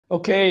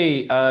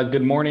Okay,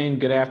 good morning,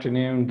 good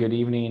afternoon, good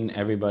evening,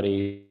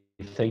 everybody.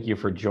 Thank you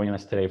for joining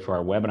us today for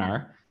our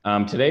webinar.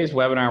 Today's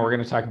webinar, we're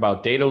going to talk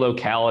about data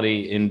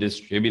locality in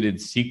distributed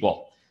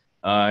SQL.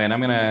 And I'm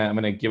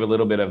gonna give a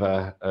little bit of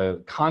a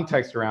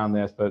context around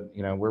this, but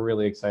we're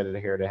really excited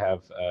here to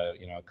have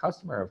a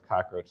customer of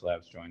Cockroach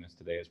Labs join us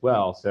today as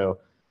well. So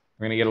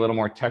we're going to get a little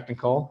more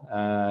technical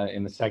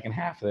in the second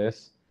half of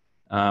this.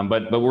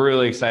 But we're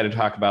really excited to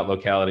talk about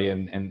locality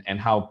and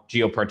how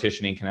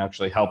geo-partitioning can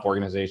actually help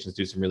organizations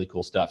do some really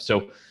cool stuff.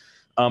 So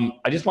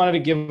I just wanted to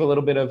give a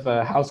little bit of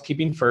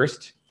housekeeping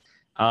first.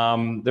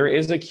 There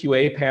is a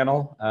QA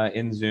panel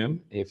in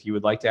Zoom. If you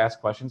would like to ask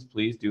questions,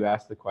 please do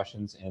ask the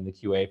questions in the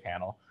QA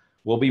panel.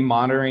 We'll be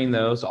monitoring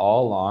those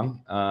all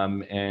along,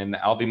 and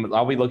I'll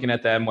be looking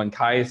at them when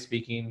Kai is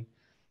speaking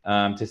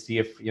to see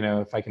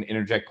if I can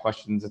interject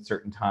questions at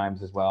certain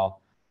times as well.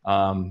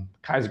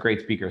 Kai's a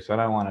great speaker, so I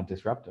don't want to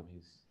disrupt him.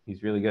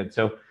 He's really good.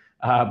 So,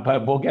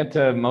 but we'll get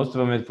to most of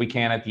them if we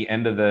can at the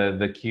end of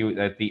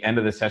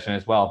the session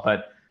as well.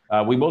 But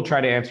we will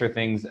try to answer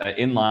things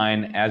in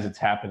line as it's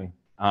happening.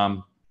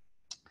 The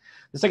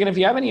second, if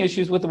you have any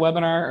issues with the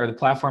webinar or the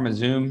platform of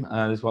Zoom,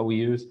 this is what we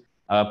use.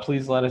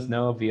 Please let us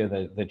know via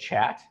the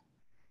chat.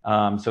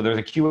 So there's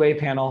a QA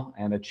panel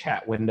and a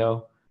chat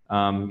window.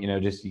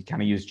 Just you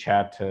kind of use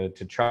chat to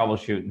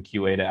troubleshoot and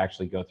QA to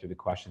actually go through the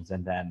questions,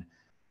 and then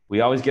we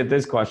always get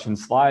this question.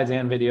 Slides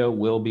and video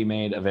will be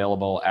made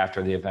available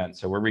after the event.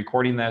 So we're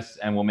recording this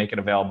and we'll make it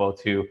available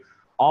to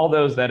all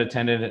those that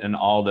attended and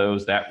all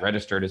those that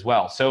registered as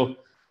well. So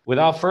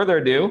without further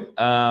ado,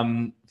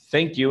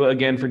 thank you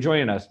again for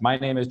joining us. My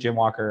name is Jim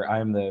Walker.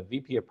 I'm the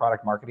VP of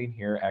Product Marketing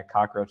here at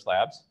Cockroach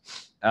Labs.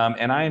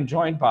 And I am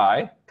joined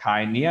by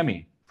Kai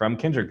Niemi from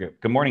Kindred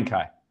Group. Good morning,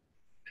 Kai.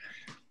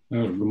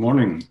 Good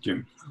morning,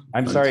 Jim.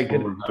 I'm sorry.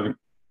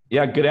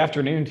 Good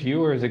afternoon to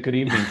you, or is it good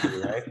evening to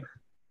you, right?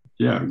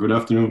 Yeah, good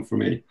afternoon for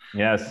me.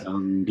 Yes.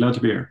 I'm glad to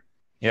be here.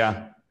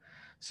 Yeah.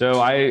 So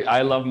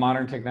I love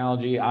modern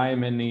technology. I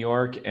am in New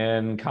York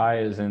and Kai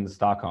is in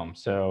Stockholm.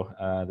 So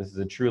this is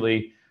a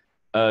truly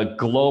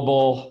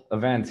global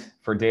event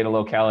for data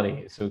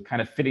locality. So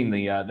kind of fitting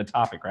the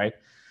topic, right?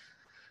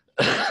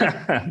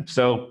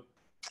 So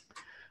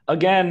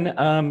again,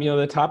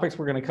 the topics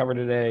we're going to cover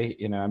today,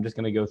 I'm just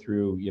going to go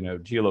through,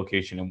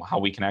 geolocation and how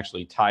we can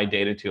actually tie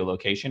data to a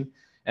location,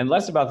 and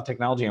less about the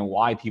technology and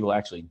why people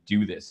actually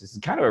do this. This is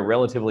kind of a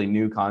relatively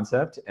new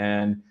concept,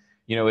 and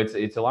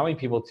it's allowing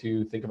people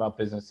to think about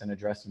business and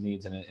address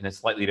needs in a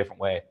slightly different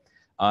way.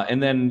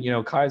 And then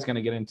Kai is going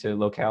to get into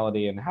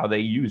locality and how they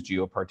use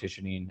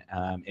geo-partitioning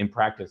in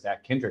practice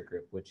at Kindred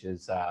Group, which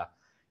is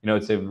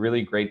it's a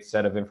really great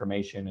set of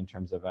information in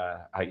terms of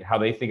how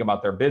they think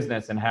about their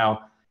business and how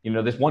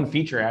this one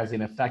feature has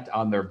an effect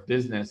on their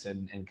business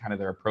and kind of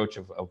their approach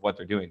of what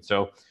they're doing.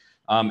 So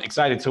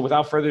excited. So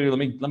without further ado,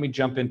 let me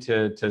jump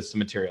into some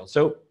material.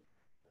 So,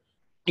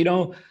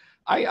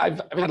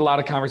 I've had a lot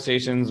of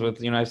conversations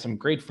with, I have some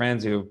great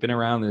friends who have been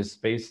around this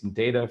space and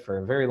data for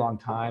a very long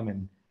time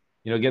and,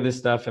 get this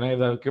stuff. And I have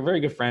a very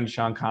good friend,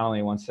 Sean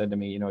Connolly, once said to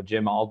me,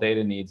 Jim, all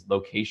data needs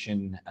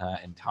location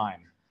and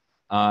time.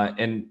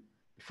 And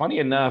funny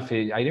enough,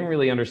 I didn't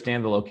really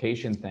understand the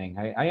location thing.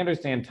 I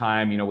understand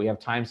time. We have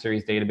time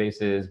series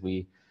databases.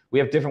 We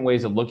have different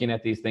ways of looking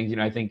at these things.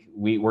 I think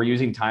we're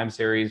using time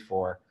series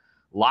for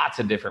lots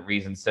of different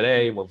reasons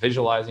today. We're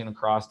visualizing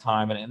across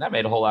time, and that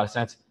made a whole lot of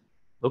sense.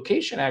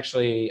 Location,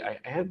 actually, I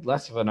had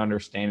less of an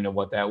understanding of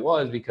what that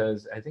was,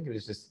 because I think it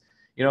was just,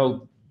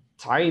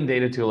 tying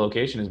data to a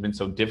location has been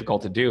so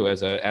difficult to do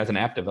as an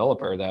app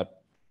developer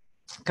that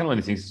kind of one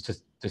of these things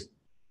is just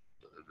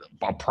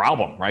a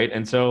problem, right?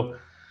 And so,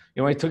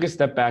 I took a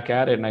step back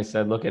at it and I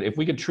said, look, if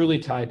we could truly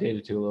tie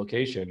data to a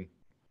location,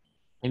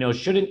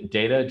 shouldn't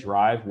data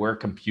drive where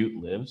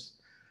compute lives?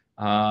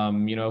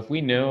 If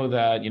we know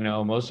that,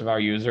 most of our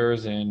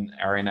users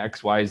are in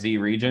XYZ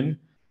region,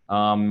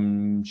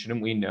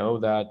 shouldn't we know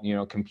that,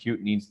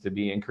 compute needs to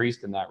be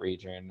increased in that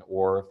region?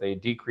 Or if they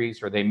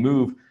decrease or they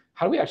move,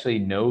 how do we actually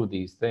know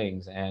these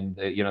things? And,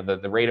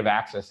 the rate of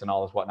access and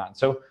all this whatnot.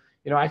 So,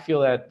 I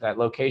feel that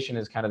location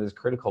is kind of this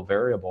critical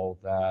variable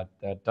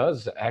that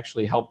does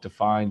actually help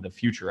define the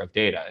future of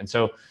data. And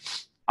so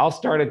I'll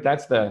start at,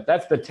 that's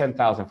the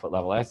 10,000 foot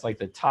level. That's like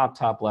the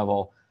top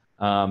level.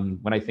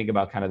 When I think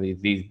about kind of the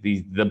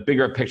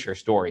bigger picture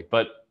story.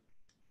 But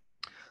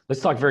let's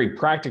talk very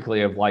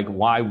practically of like,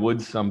 why would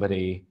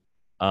somebody,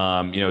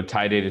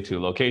 tie data to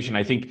a location?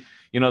 I think,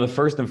 the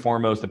first and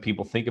foremost that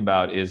people think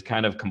about is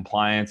kind of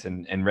compliance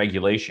and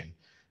regulation.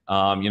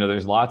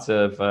 There's lots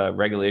of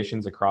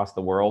regulations across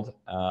the world.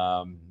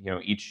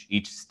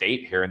 Each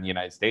state here in the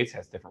United States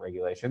has different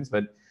regulations,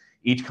 but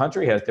each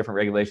country has different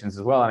regulations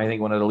as well. And I think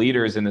one of the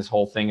leaders in this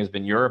whole thing has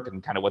been Europe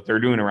and kind of what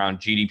they're doing around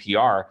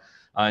GDPR.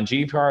 And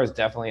GDPR is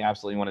definitely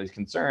absolutely one of these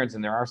concerns.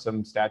 And there are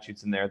some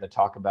statutes in there that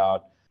talk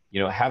about,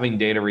 having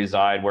data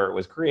reside where it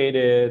was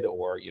created,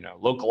 or,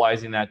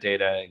 localizing that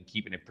data and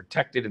keeping it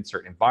protected in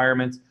certain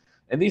environments.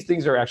 And these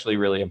things are actually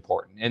really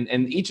important.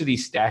 And each of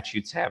these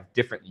statutes have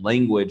different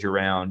language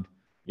around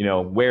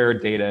where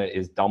data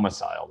is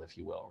domiciled, if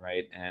you will,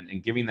 right?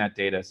 And giving that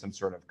data some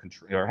sort of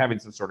control, or having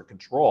some sort of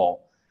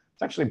control,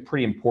 it's actually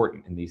pretty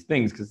important in these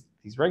things, because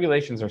these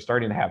regulations are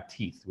starting to have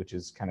teeth, which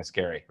is kind of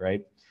scary,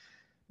 right?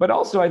 But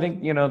also, I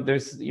think,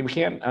 you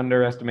can't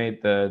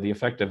underestimate the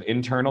effect of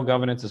internal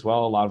governance as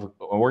well. A lot of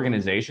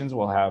organizations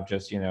will have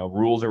just,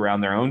 rules around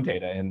their own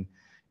data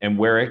and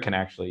where it can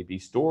actually be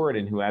stored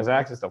and who has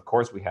access. Of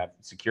course, we have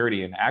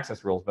security and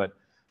access rules, but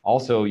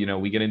also,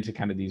 we get into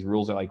kind of these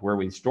rules that like where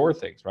we store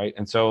things, right?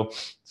 And so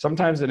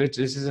sometimes this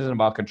isn't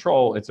about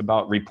control, it's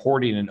about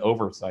reporting and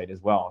oversight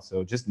as well.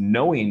 So just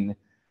knowing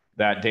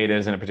that data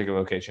is in a particular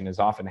location is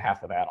often half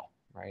the battle.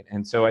 Right.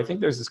 And so I think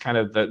there's this kind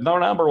of, the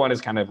number one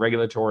is kind of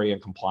regulatory and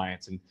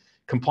compliance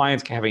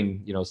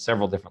having,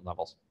 several different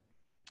levels.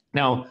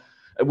 Now,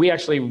 we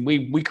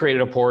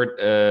created a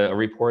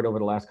report over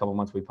the last couple of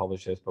months. We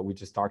published this, but we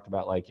just talked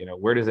about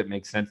where does it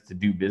make sense to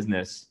do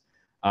business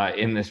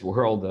in this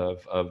world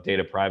of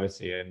data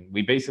privacy? And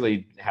we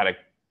basically had a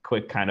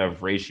quick kind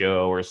of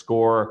ratio or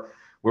score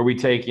where we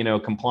take,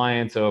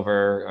 compliance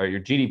over, or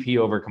your GDP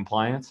over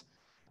compliance.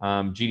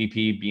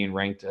 GDP being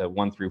ranked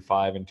 1 through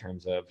 5 in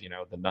terms of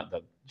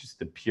just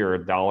the pure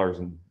dollars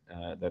and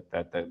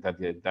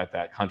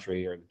that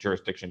country or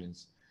jurisdiction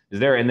is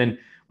there, and then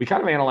we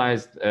kind of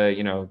analyzed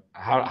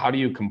how do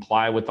you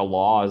comply with the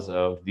laws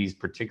of these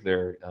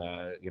particular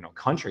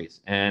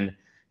countries, and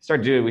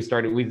we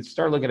started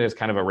looking at it as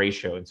kind of a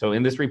ratio. And so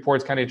in this report,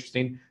 it's kind of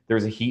interesting.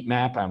 There's a heat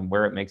map on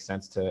where it makes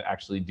sense to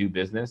actually do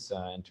business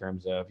in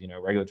terms of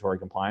regulatory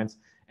compliance,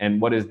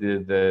 and what is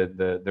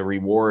the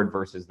reward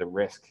versus the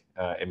risk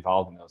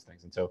involved in those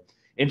things. And so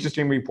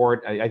interesting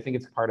report. I think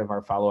it's part of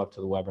our follow-up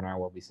to the webinar.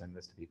 We'll be sending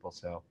this to people.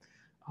 So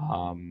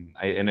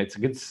and it's a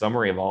good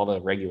summary of all the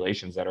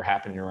regulations that are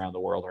happening around the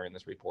world are in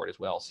this report as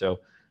well.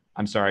 So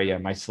I'm sorry, yeah,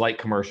 my slight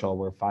commercial.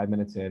 We're 5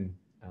 minutes in,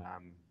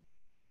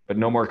 but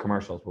no more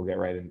commercials. We'll get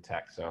right into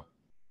tech. So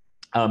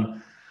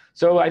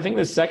I think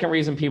the second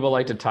reason people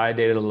like to tie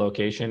data to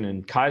location,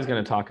 and Kai's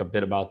going to talk a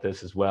bit about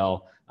this as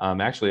well.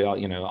 Actually,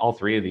 all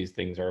three of these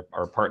things are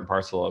part and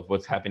parcel of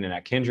what's happening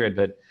at Kindred.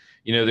 But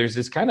there's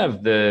this kind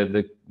of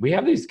we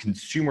have these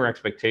consumer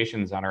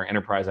expectations on our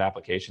enterprise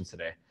applications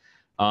today.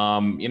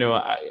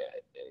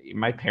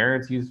 My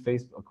parents use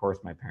Facebook. Of course,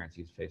 my parents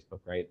use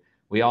Facebook, right?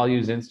 We all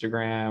use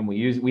Instagram.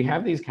 We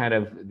have these kind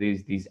of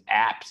these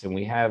apps, and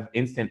we have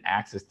instant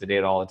access to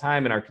data all the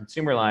time in our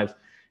consumer lives.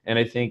 And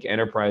I think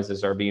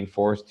enterprises are being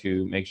forced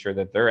to make sure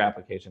that their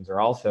applications are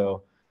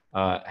also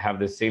have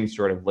the same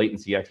sort of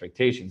latency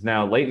expectations.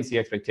 Now, latency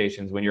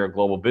expectations when you're a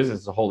global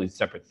business is a wholly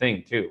separate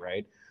thing too,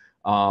 right?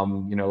 A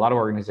lot of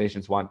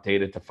organizations want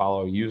data to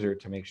follow a user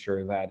to make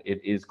sure that it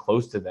is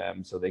close to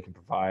them, so they can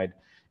provide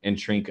and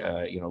shrink,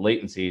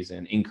 latencies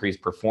and increase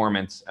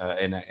performance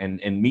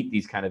and meet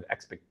these kind of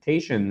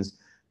expectations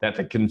that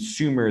the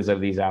consumers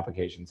of these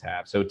applications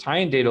have. So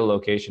tying data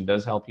location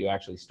does help you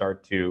actually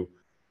start to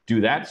do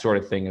that sort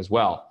of thing as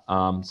well.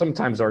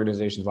 Sometimes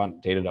organizations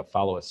want data to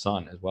follow a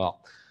sun as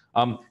well.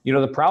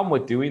 The problem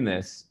with doing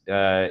this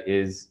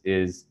is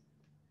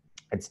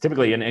it's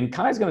typically, and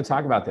Kai's going to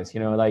talk about this,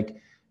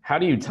 how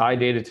do you tie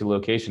data to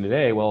location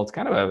today? Well, it's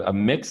kind of a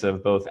mix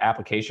of both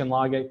application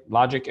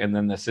logic and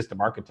then the system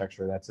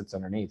architecture that sits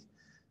underneath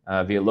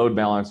via load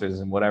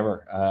balancers and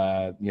whatever.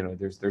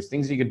 There's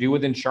things you could do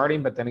within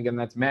sharding, but then again,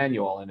 that's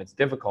manual and it's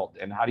difficult.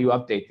 And how do you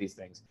update these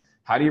things?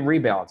 How do you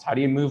rebalance? How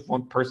do you move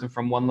one person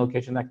from one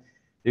location?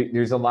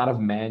 There's a lot of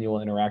manual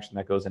interaction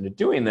that goes into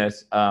doing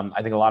this.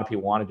 I think a lot of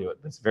people want to do it,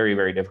 but it's very,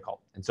 very difficult.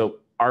 And so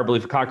our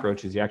belief of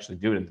Cockroach is you actually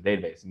do it in the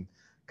database. And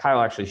Kyle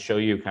will actually show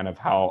you kind of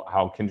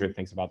how Kindred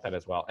thinks about that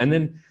as well. And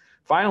then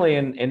finally,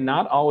 and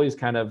not always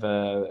kind of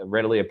a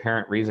readily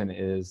apparent reason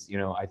is,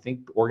 I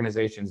think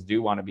organizations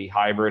do want to be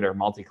hybrid or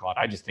multi-cloud.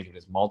 I just think of it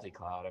as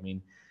multi-cloud. I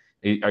mean,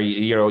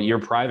 your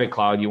private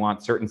cloud, you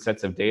want certain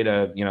sets of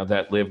data,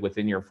 that live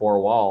within your four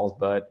walls,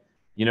 but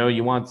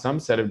you want some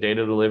set of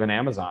data to live in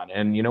Amazon,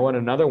 and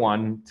another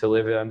one to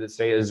live in,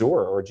 say, Azure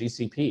or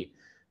GCP,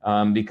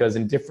 because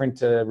in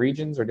different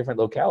regions or different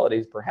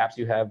localities, perhaps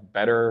you have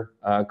better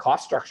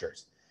cost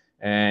structures,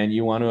 and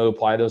you want to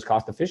apply those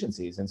cost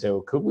efficiencies. And so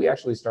could we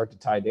actually start to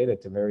tie data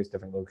to various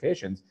different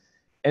locations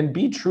and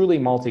be truly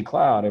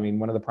multi-cloud? I mean,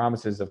 one of the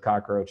promises of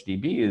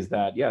CockroachDB is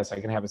that, yes, I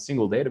can have a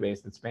single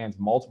database that spans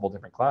multiple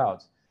different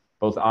clouds,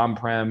 both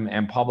on-prem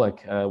and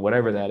public,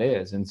 whatever that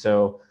is. And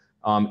so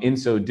in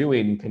so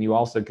doing, can you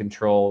also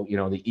control,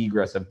 the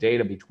egress of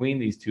data between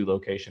these two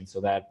locations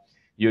so that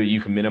you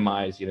can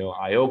minimize,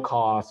 IO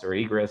costs or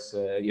egress,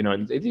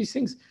 these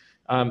things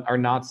are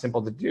not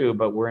simple to do,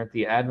 but we're at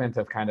the advent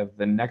of kind of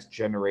the next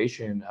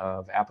generation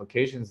of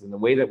applications and the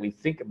way that we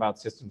think about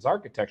systems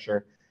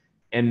architecture.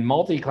 And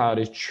multi-cloud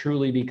is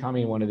truly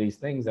becoming one of these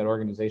things that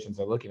organizations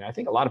are looking at. I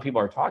think a lot of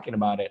people are talking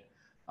about it,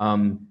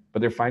 but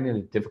they're finding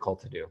it difficult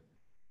to do.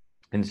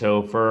 And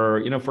so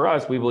for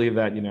us, we believe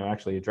that,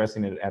 actually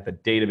addressing it at the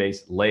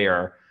database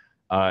layer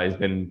has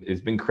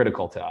been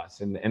critical to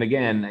us. And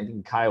again, I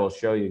think Kai will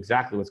show you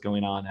exactly what's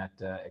going on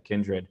at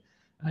Kindred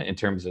in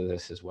terms of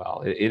this as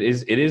well. It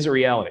is a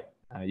reality.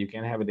 You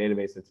can't have a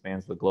database that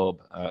spans the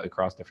globe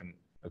across different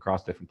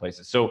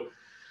places. So,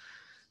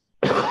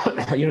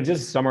 just to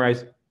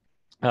summarize,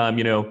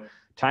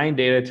 tying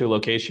data to a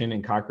location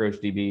in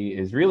CockroachDB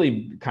is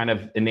really kind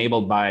of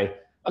enabled by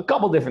a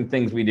couple different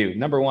things we do.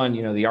 Number one,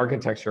 the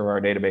architecture of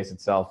our database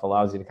itself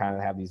allows you to kind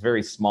of have these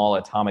very small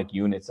atomic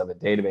units of a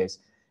database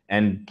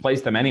and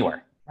place them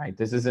anywhere, right?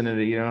 This isn't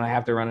you don't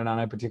have to run it on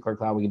a particular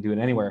cloud. We can do it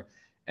anywhere.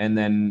 And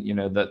then,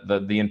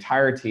 the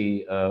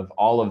entirety of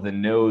all of the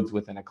nodes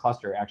within a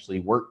cluster actually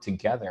work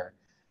together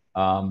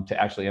to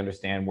actually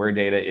understand where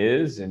data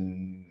is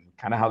and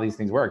kind of how these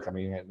things work. I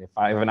mean, if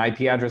I have an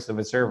IP address of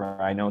a server,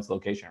 I know its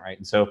location, right?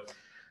 And so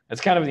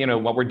that's kind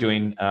of, what we're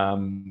doing.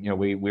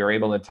 We are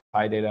able to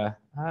tie data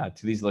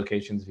to these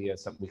locations via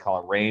something we call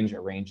a range. A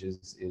range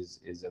is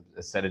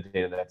a set of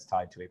data that's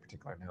tied to a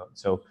particular node.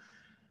 So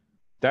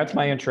that's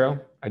my intro.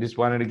 I just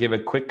wanted to give a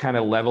quick kind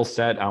of level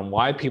set on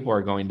why people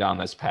are going down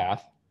this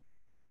path.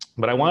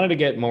 But I wanted to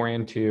get more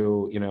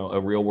into, a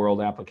real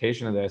world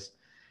application of this.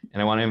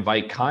 And I want to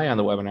invite Kai on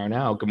the webinar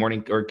now. Good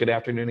morning or good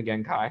afternoon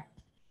again, Kai.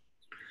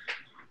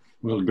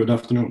 Well, good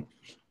afternoon.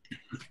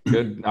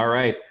 Good. All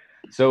right.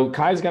 So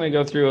Kai's going to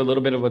go through a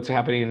little bit of what's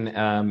happening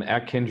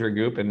at Kindred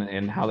Group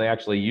and how they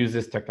actually use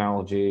this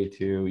technology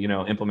to,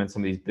 implement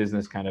some of these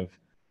business kind of,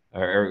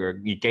 or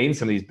gain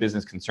some of these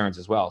business concerns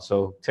as well.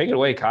 So take it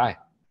away, Kai.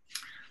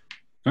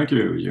 Thank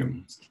you,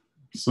 Jim.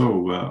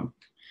 So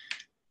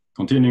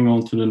continuing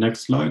on to the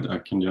next slide, I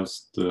can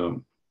just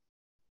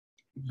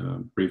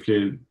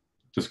briefly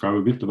describe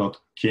a bit about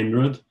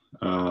Kindred.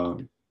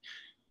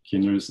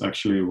 Kindred is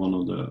actually one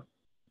of the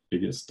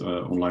biggest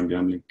online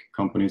gambling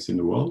companies in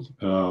the world.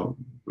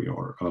 We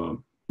are a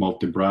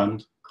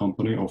multi-brand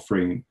company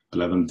offering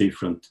 11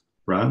 different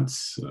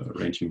brands,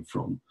 ranging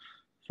from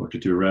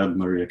 42 Red,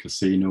 Maria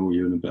Casino,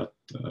 Unibet,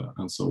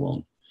 and so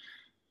on.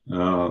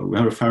 We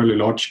have a fairly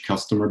large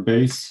customer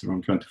base,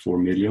 around 24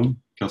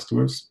 million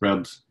customers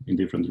spread in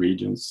different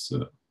regions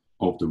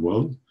of the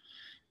world.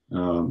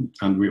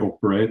 And we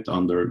operate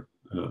under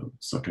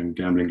certain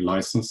gambling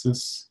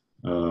licenses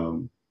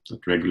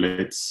that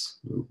regulates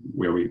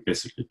where we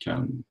basically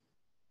can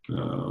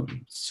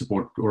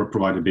support or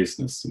provide a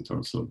business in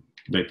terms of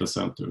data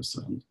centers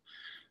and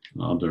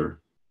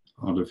other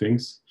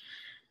things.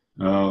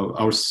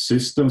 Our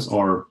systems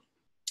are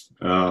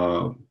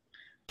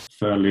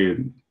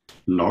fairly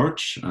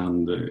large,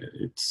 and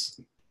it's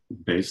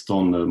based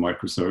on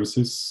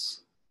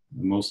microservices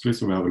mostly.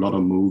 So we have a lot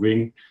of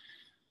moving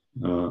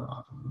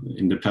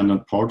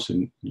independent parts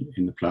in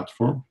the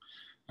platform,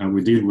 and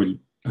we deal with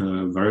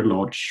very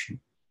large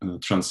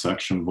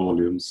transaction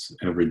volumes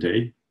every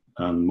day.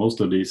 And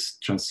most of these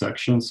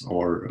transactions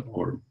are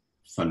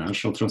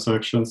financial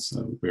transactions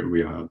where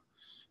we have,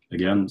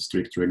 again,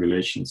 strict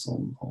regulations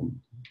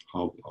on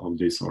how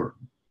these are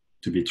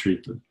to be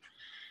treated.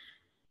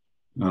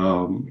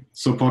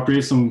 So part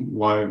reason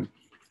why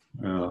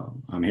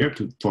I'm here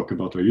to talk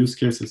about our use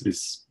cases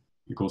is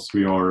because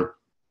we are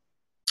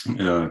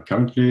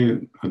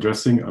currently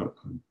addressing a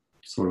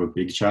sort of a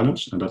big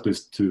challenge, and that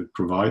is to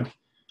provide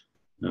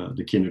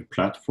the Kindred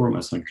platform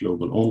as a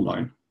global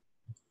online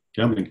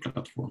gambling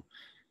platform.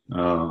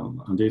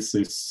 And this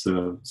is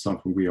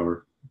something we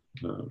are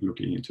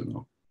looking into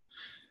now.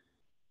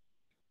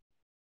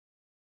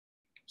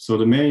 So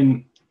the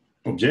main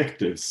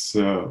objectives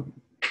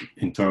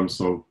in terms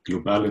of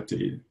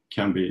globality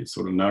can be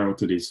sort of narrowed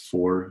to these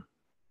four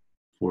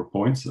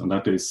points, and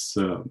that is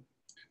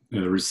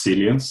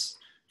resilience,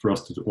 for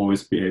us to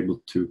always be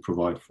able to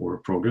provide for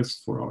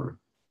progress for our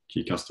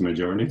key customer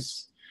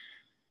journeys.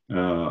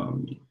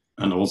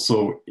 And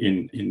also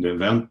in the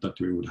event that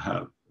we would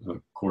have a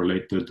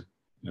correlated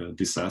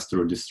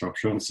disaster or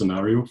disruption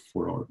scenario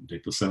for our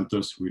data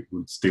centers, we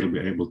would still be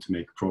able to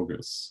make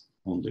progress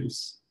on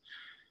this.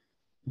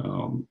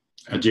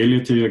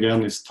 Agility,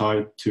 again, is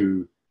tied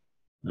to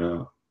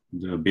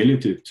the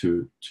ability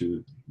to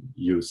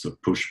use a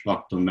push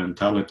button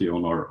mentality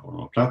on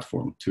our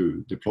platform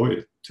to deploy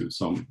it to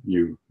some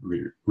new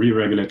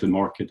re-regulated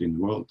market in the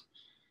world,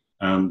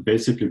 and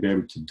basically be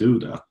able to do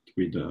that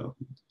with a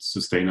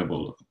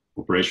sustainable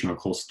operational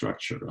cost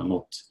structure, and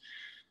not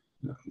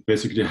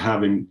basically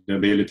having the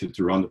ability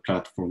to run the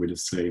platform with the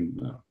same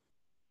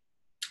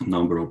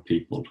number of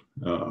people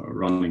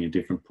running in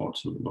different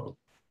parts of the world.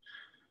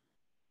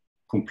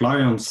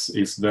 Compliance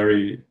is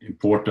very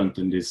important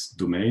in this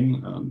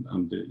domain,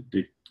 and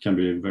it can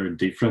be very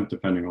different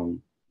depending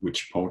on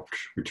which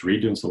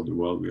regions of the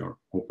world we are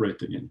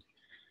operating in.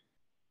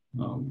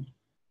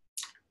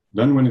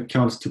 Then when it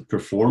comes to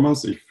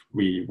performance, if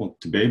we want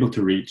to be able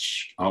to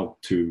reach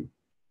out to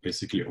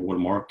basically all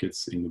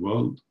markets in the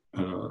world,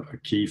 a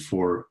key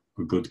for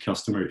a good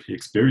customer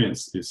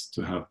experience is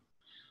to have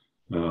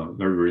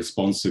very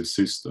responsive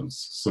systems.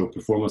 So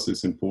performance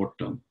is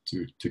important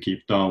to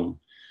keep down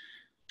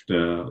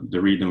the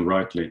read and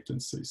write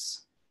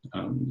latencies,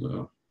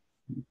 and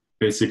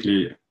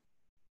basically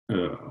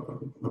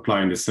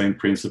applying the same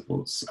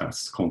principles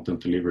as content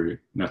delivery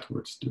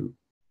networks do.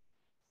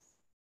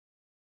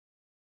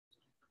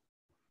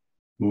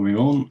 Moving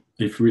on,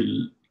 if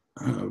we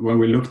when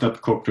we looked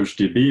at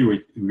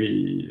CockroachDB,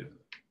 we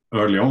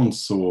early on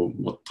saw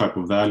what type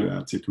of value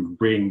adds it would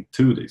bring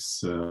to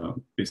these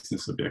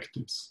business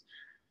objectives.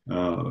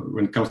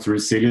 When it comes to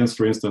resilience,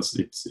 for instance,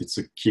 it's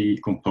a key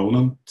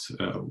component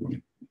when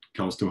it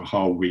comes to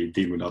how we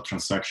deal with our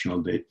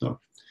transactional data.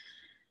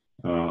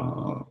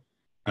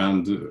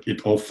 And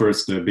it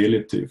offers the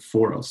ability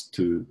for us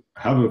to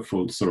have a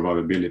full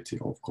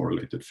survivability of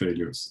correlated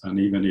failures. And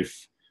even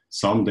if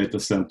some data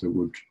center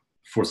would,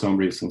 for some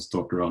reason,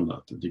 start to run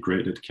at a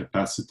degraded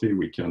capacity,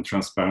 we can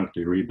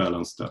transparently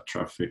rebalance that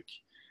traffic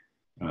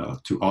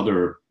to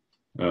other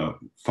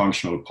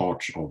functional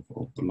parts of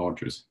the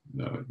larger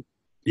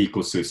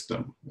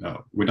ecosystem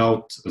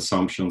without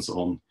assumptions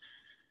on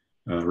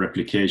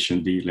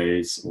replication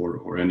delays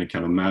or any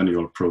kind of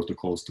manual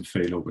protocols to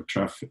failover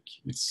traffic.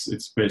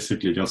 It's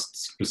basically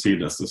just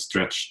perceived as a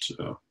stretched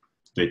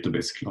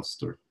database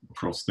cluster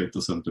across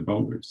data center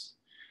boundaries.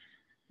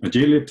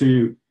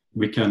 Agility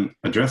we can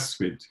address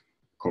with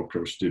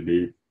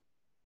CockroachDB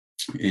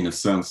in a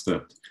sense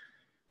that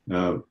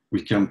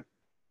we can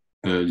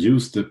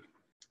use the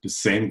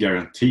same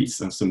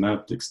guarantees and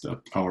semantics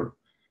that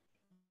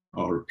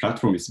our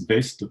platform is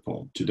based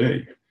upon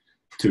today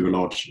to a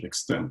large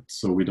extent.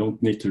 So we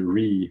don't need to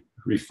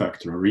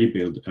refactor or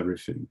rebuild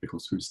everything,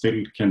 because we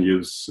still can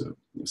use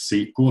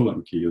SQL and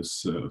we can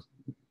use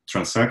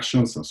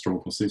transactions and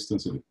strong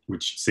consistency,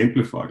 which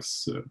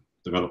simplifies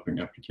developing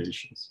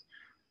applications.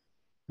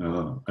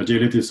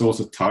 Agility is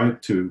also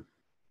tied to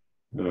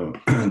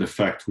the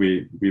fact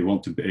we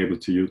want to be able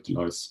to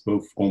utilize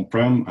both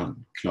on-prem and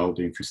cloud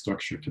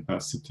infrastructure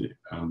capacity.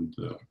 And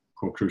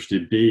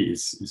CockroachDB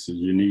is a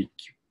unique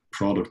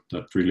product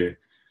that really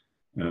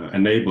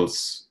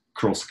enables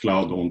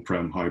cross-cloud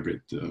on-prem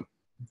hybrid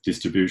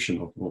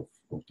distribution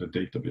of the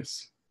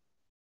database.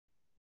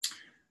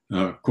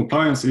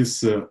 Compliance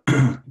is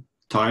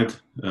tied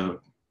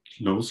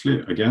closely,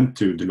 again,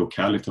 to the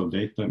locality of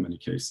data in many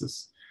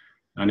cases.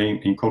 And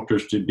in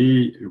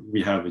CockroachDB,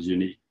 we have a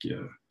unique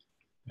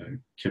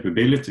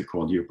capability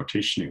called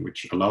Geo-Partitioning,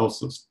 which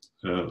allows us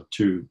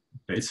to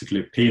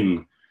basically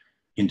pin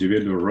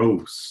individual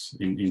rows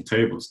in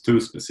tables to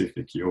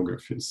specific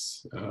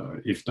geographies,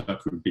 if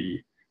that would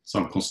be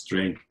some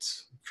constraint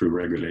through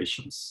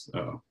regulations.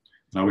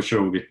 I will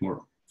show a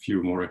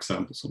few more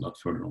examples of that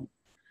further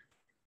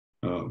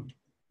on.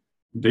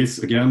 This,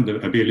 again, the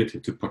ability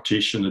to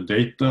partition the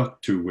data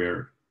to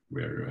where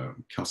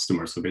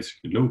customers are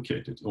basically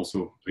located,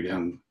 also,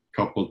 again,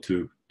 coupled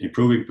to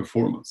improving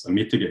performance and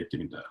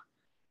mitigating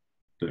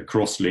the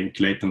cross-link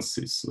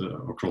latencies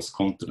across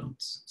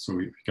continents. So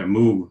we can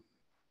move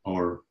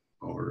our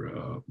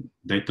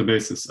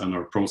databases and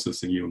our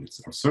processing units,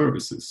 our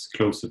services,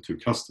 closer to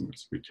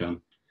customers. We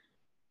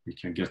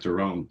can get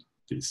around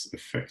these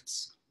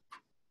effects.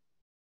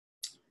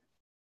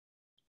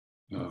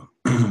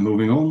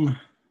 Moving on.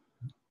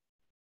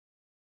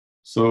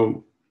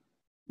 So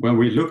when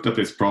we looked at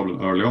this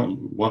problem early on,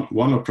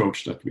 one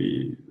approach that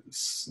we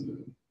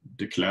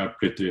declared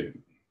pretty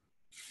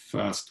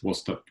fast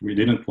was that we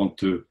didn't want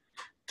to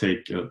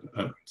take a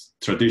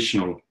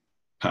traditional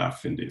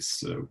path in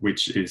this,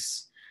 which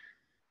is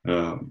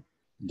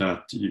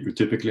that you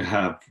typically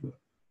have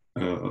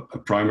a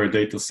primary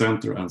data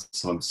center and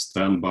some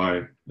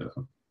standby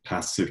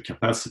passive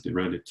capacity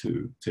ready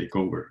to take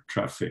over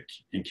traffic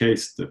in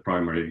case the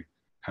primary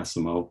has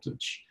some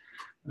outage.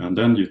 And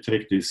then you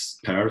take these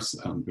pairs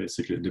and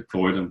basically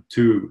deploy them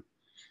to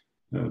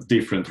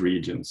different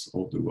regions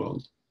of the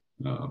world.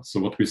 So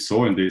what we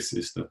saw in this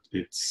is that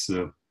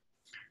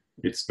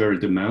it's very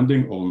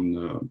demanding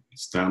on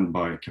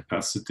standby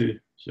capacity,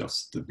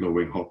 just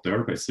blowing hot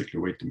air, basically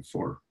waiting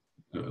for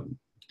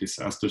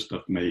disasters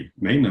that may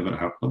never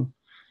happen.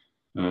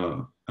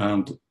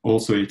 And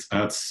also it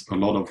adds a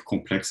lot of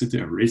complexity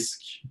and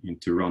risk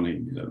into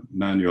running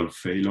manual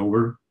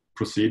failover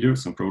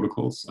procedures and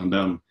protocols. And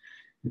then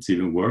it's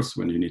even worse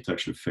when you need to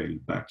actually fail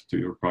back to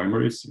your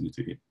primaries. You need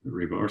to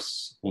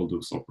reverse all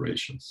those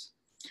operations.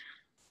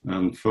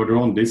 And further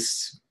on,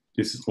 this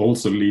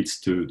also leads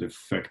to the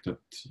fact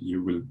that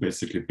you will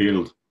basically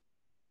build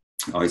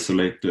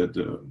isolated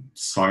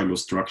silo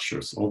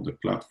structures of the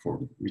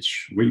platform,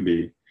 which will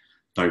be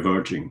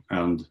diverging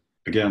and,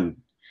 again,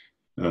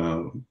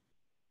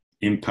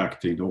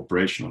 impacting the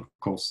operational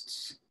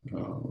costs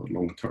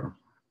long term.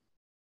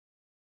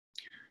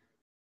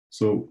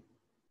 So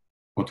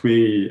what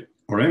we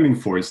are aiming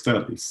for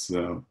instead is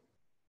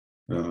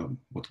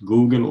what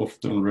Google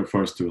often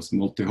refers to as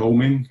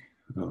multi-homing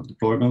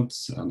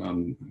deployments, and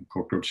in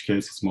Cockroach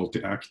case it's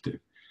multi-active.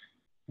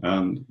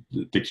 And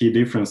the key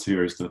difference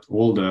here is that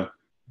all the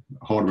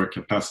hardware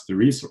capacity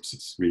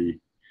resources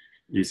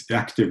is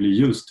actively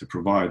used to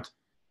provide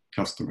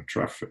customer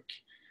traffic.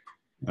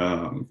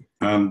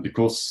 And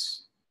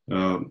because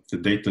the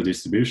data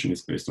distribution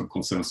is based on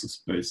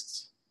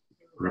consensus-based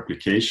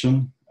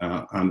replication,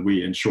 and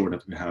we ensure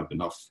that we have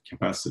enough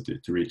capacity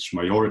to reach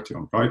majority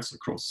on writes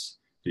across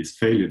these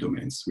failure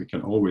domains, we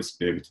can always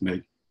be able to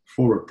make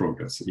forward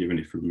progress even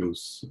if we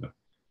lose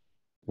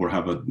or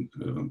have a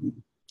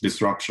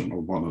disruption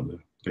of one of the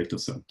data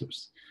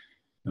centers.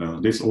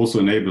 This also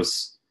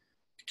enables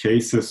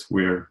cases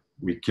where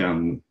we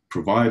can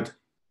provide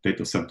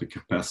data center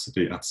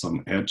capacity at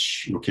some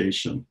edge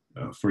location,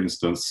 for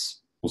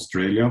instance,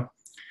 Australia,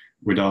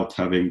 without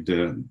having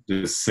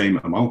the same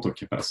amount of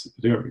capacity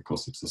there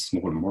because it's a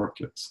smaller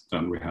market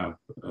than we have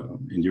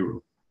in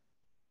Europe.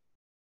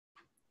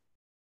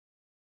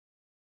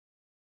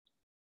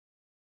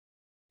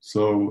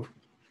 So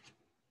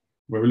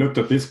when we looked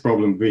at this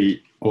problem,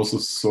 we also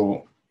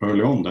saw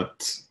early on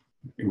that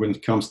when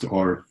it comes to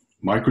our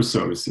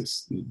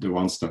microservices, the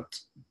ones that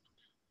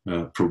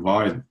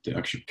provide the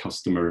actual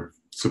customer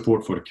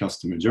support for the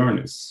customer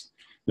journeys,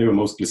 they were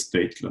mostly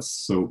stateless.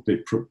 So they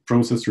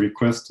process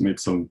requests, make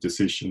some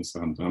decisions,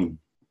 and then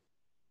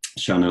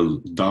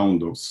channel down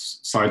those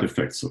side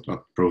effects of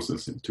that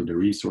processing to the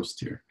resource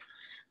tier.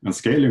 And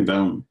scaling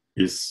them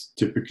is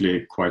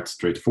typically quite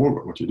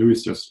straightforward. What you do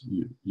is just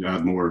you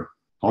add more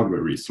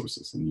hardware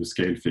resources and you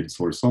scale things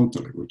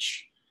horizontally,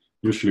 which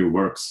usually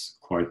works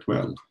quite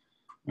well.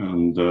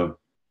 And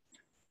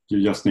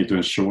you just need to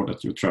ensure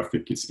that your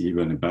traffic is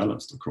evenly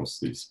balanced across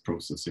these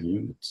processing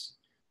units.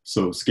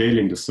 So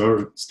scaling the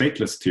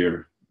stateless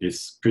tier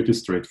is pretty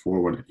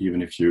straightforward,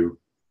 even if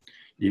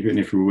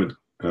we would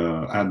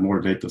add more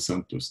data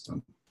centers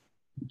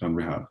than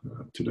we have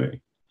today.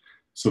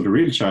 So the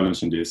real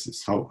challenge in this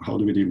is how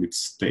do we deal with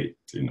state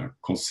in a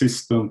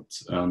consistent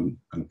and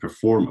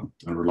performant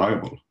and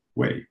reliable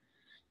way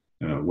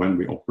when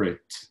we operate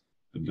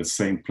the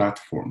same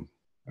platform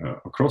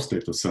across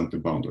data center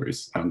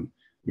boundaries, and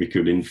we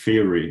could, in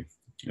theory,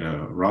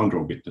 round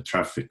robin the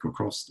traffic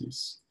across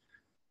these.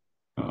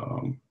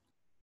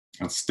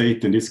 And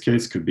state in this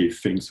case could be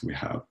things we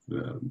have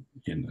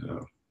in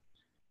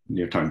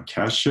near-time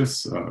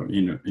caches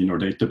in our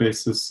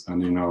databases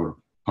and in our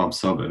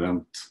pub/sub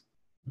event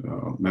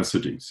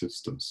messaging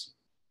systems.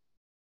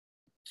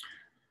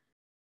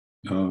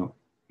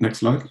 Next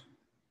slide.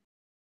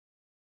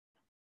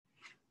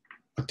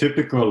 A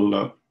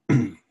typical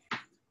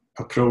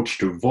approach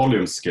to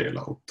volume scale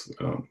out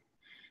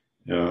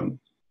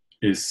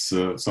is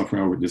something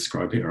I would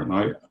describe here.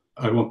 And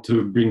I want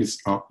to bring this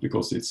up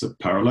because it's a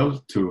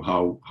parallel to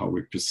how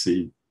we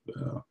perceive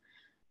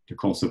the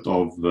concept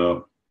of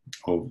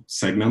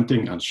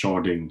segmenting and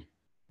sharding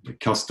the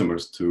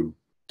customers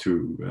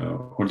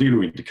or dealing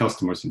with the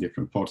customers in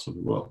different parts of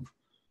the world.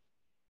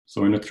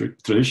 So in a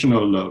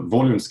traditional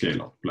volume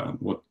scale-up plan,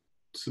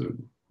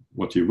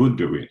 what you would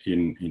do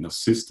in a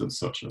system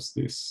such as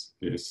this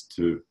is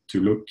to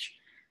look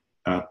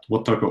at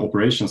what type of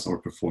operations are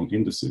performed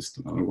in the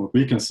system. And what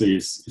we can see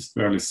is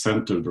fairly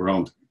centered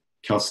around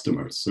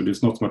customers. So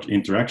there's not much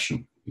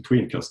interaction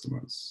between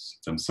customers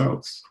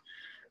themselves,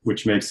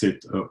 which makes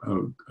it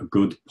a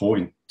good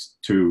point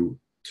to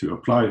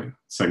apply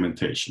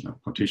segmentation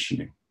and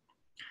partitioning.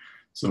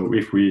 So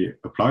if we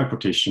apply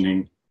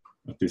partitioning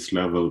at this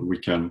level, we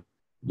can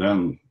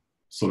then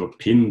sort of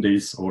pin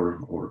these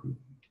or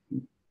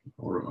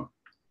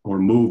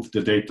move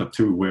the data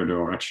to where they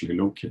are actually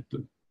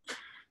located.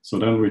 So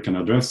then we can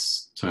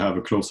address to have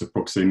a closer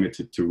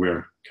proximity to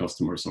where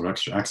customers are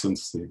actually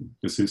accessing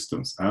the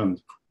systems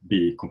and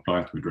be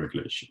compliant with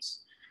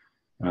regulations.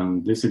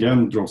 And this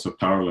again draws a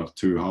parallel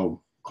to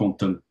how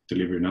content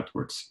delivery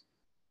networks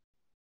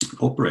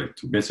operate,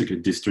 to basically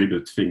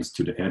distribute things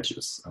to the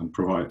edges and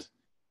provide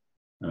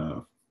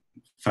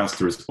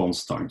faster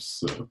response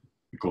times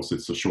because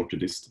it's a shorter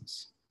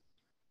distance.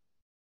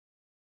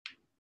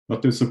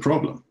 But there's a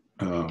problem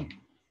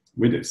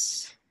with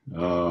this.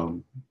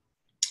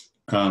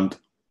 And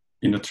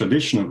in a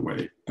traditional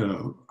way,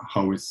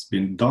 how it's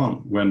been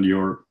done when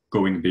you're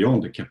going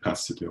beyond the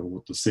capacity of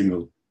what a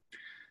single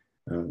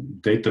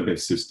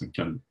database system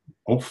can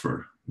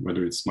offer,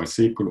 whether it's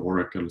MySQL,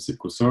 Oracle,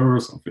 SQL Server, or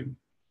something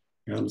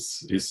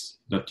else, is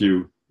that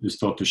you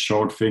start to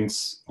shard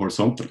things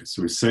horizontally.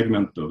 So we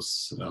segment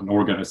those and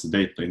organize the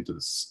data into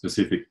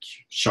specific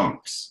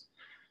chunks.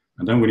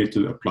 And then we need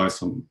to apply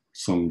some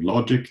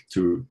logic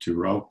to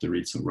route the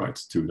reads and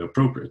writes to the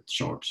appropriate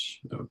shards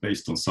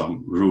based on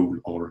some rule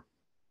or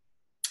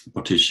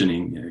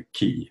partitioning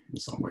key in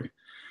some way.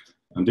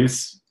 And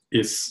this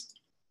is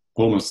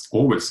almost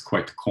always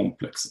quite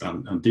complex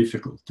and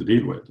difficult to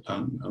deal with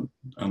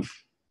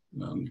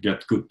and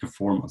get good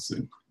performance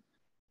in.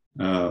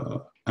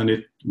 And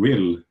it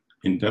will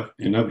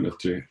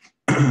inevitably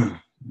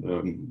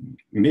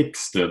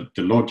mix the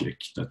logic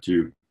that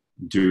you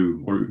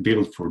do or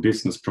build for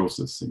business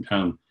processing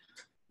and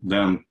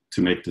then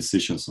to make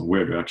decisions on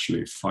where to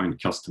actually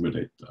find customer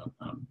data,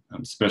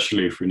 and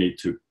especially if we need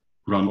to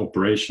run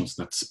operations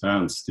that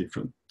spans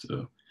different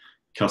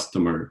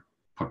customer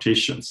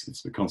partitions, it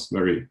becomes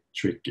very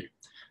tricky.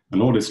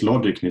 And all this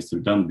logic needs to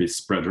then be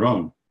spread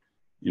around,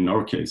 in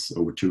our case,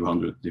 over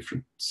 200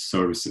 different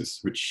services,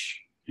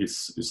 which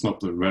is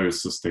not a very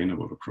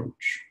sustainable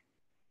approach.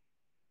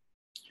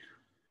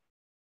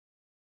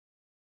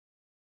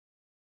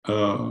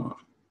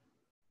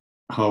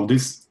 How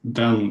this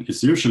then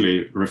is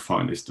usually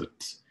refined is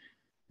that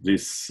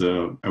this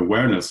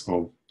awareness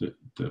of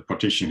the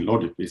partitioning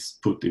logic is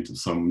put into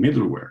some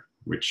middleware,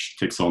 which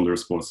takes on the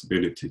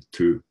responsibility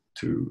to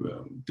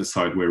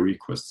decide where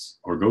requests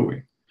are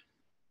going.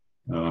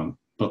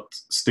 But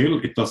still,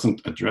 it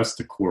doesn't address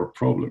the core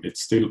problem.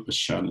 It's still a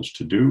challenge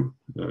to do.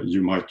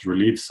 You might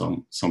relieve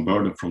some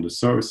burden from the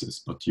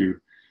services, but you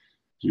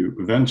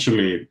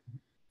eventually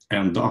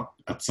end up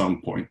at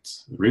some point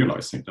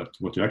realizing that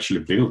what you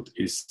actually built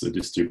is a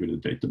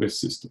distributed database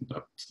system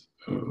that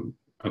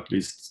at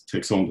least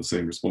takes on the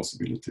same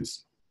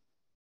responsibilities.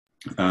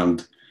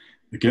 And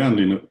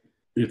again,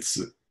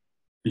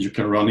 you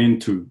can run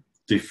into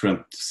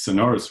different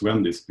scenarios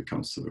when this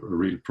becomes a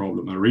real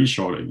problem. And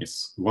resharding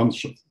is one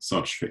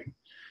such thing.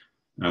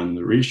 And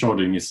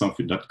resharding is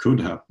something that could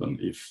happen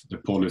if the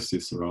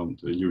policies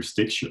around the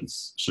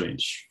jurisdictions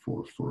change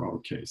for our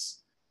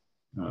case.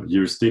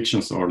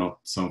 Jurisdictions are not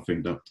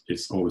something that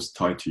is always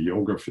tied to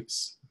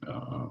geographies.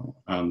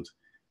 And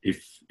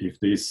if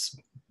these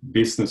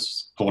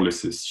business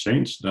policies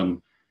change,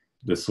 then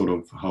the sort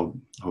of how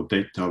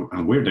data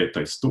and where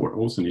data is stored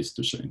also needs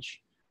to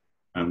change.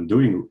 And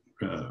doing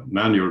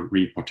manual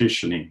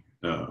repartitioning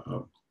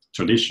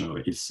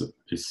traditionally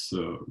is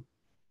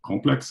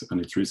complex,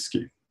 and it's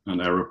risky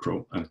and error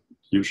prone, and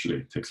usually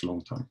it takes a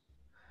long time.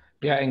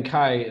 Yeah, and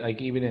Kai, like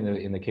even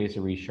in the case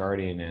of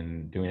resharding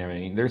and doing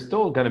everything, there's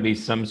still going to be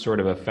some sort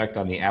of effect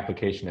on the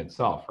application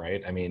itself,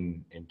 right? I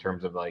mean, in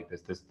terms of like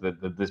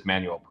this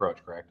manual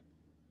approach, correct?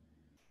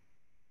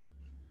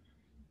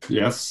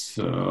 Yes,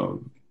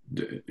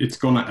 it's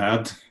going to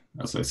add,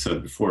 as I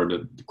said before,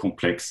 the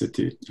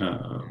complexity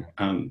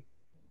and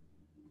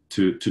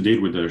to deal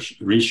with the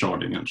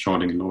resharding and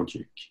sharding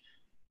logic.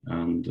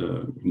 And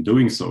in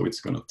doing so,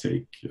 it's going to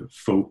take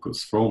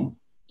focus from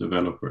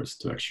developers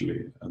to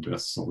actually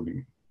address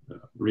solving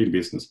real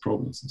business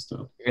problems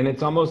instead. And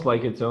it's almost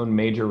like its own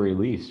major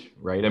release,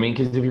 right? I mean,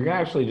 because if you're going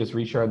to actually just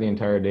reshard the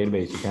entire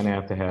database, you kind of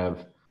have to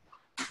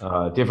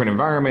have different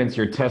environments.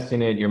 You're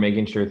testing it, you're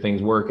making sure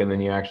things work, and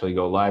then you actually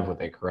go live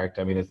with it, correct?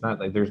 I mean, it's not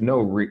like there's no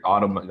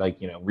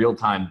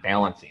real-time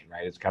balancing,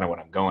 right? It's kind of what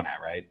I'm going at,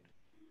 right?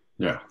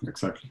 Yeah,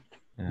 exactly.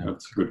 Yeah.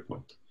 That's a good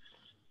point.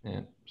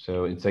 Yeah.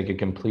 So it's like a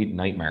complete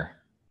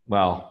nightmare.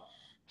 Well,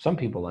 some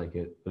people like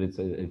it, but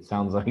it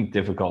sounds like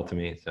difficult to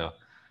me. So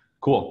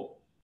cool.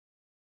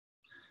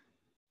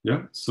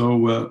 Yeah.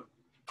 So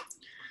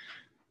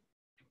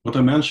what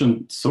I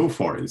mentioned so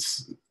far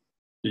is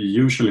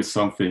usually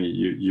something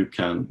you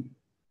can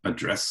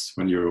address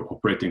when you're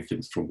operating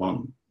things from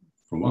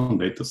one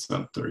data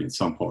center in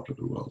some part of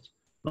the world.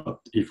 But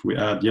if we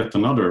add yet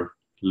another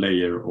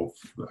layer of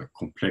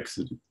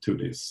complexity to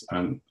this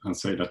and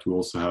say that we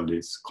also have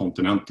these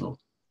continental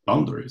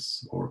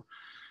boundaries, or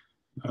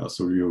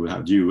so you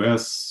have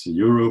US,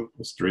 Europe,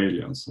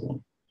 Australia, and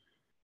so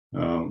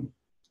on.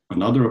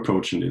 Another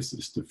approach in this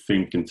is to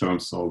think in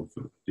terms of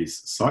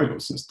these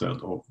silos instead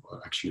of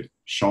actually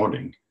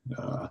sharding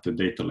at the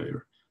data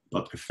layer.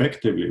 But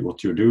effectively,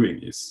 what you're doing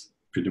is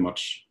pretty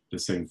much the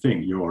same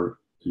thing. You're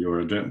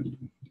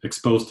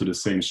exposed to the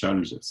same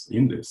challenges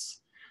in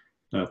this,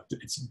 that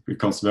it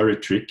becomes very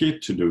tricky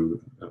to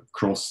do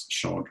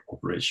cross-shard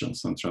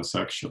operations and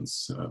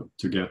transactions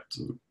to get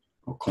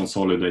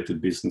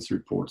consolidated business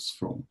reports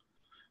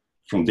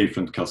from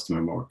different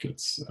customer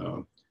markets.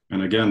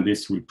 And again,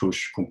 this will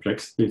push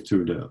complexity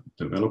to the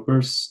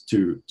developers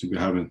to be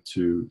having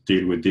to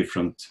deal with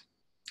different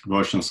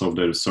versions of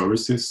their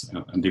services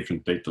and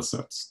different data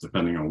sets,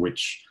 depending on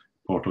which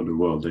part of the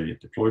world they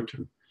deploy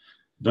to.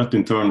 That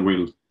in turn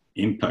will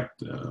impact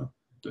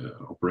the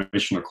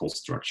operational cost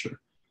structure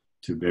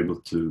to be able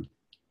to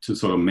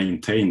sort of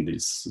maintain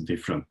these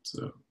different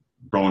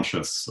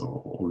branches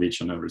of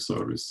each and every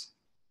service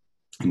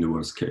in the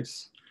worst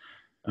case.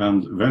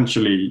 And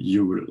eventually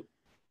you will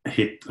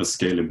hit a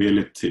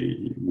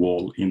scalability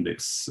wall in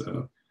this.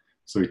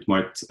 So it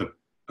might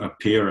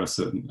appear as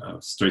a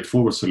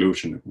straightforward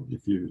solution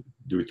if you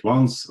do it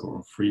once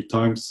or 3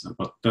 times,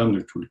 but then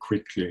it will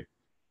quickly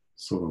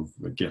sort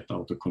of get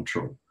out of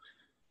control.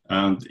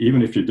 And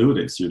even if you do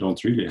this, you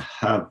don't really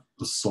have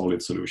a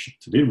solid solution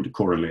to deal with the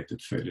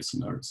correlated failure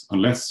scenarios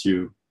unless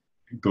you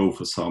go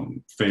for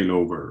some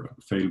failover,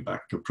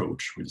 failback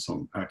approach with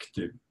some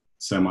active,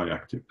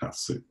 semi-active,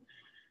 passive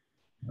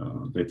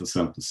data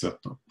center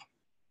setup.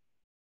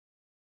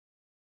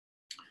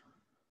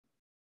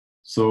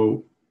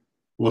 So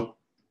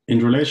in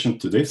relation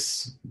to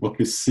this, what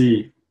we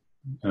see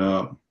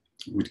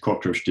with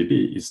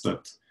CockroachDB is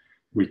that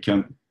we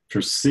can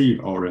perceive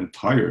our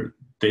entire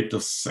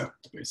data set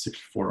basically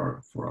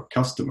for our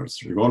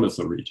customers, regardless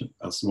of region,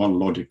 as one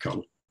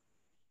logical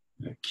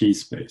key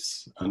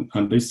space.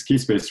 And this key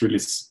space really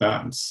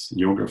spans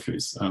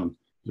geographies and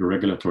the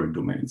regulatory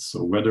domains.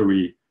 So whether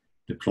we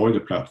deploy the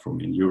platform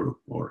in Europe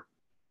or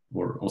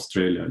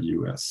Australia,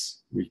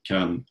 US, we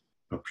can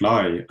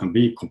apply and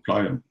be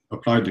compliant,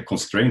 apply the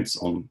constraints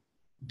on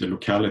the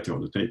locality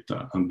of the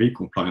data and be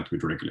compliant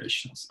with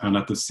regulations, and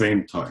at the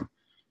same time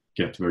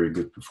get very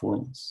good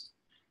performance.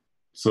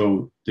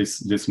 So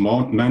this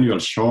manual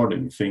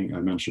sharding thing I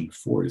mentioned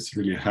before is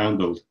really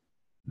handled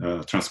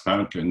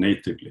transparently and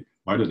natively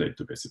by the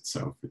database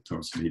itself in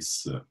terms of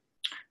these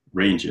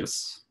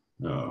ranges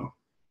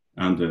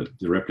and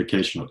the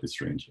replication of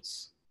these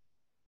ranges.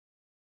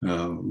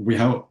 We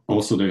have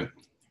also the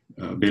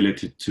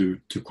ability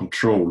to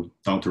control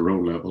down to row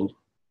level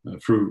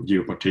through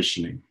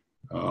geo-partitioning,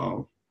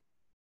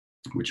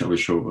 which I will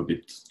show a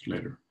bit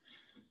later.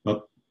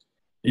 But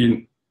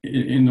in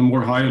a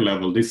more higher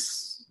level,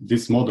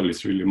 this model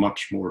is really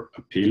much more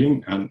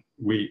appealing, and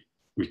we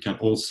can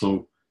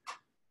also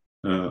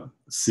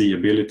see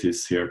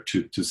abilities here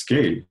to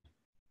scale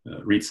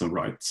reads and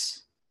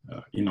writes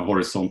in a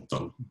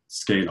horizontal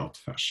scale-out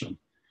fashion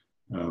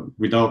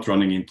without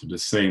running into the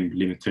same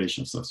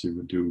limitations as you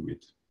would do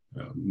with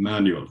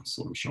manual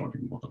sort of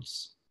sharding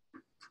models.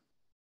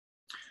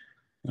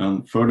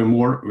 And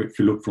furthermore, if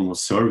you look from a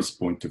service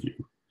point of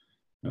view,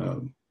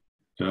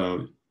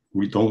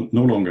 we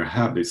no longer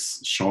have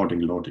this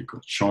sharding logic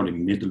or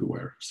sharding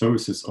middleware.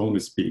 Services only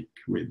speak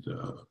with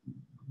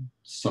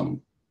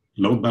some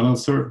load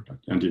balancer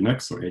like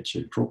Nginx or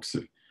HA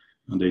proxy,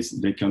 and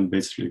they can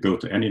basically go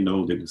to any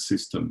node in the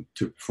system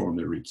to perform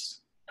the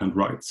reads and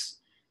writes,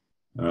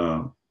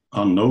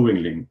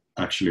 unknowingly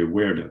actually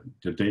where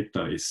the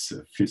data is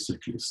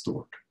physically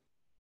stored.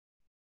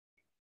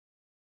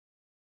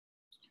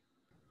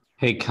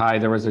 Hey, Kai,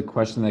 there was a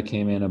question that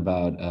came in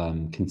about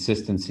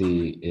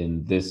consistency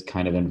in this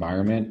kind of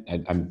environment.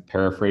 I'm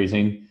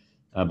paraphrasing,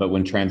 but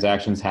when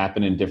transactions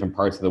happen in different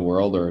parts of the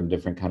world or in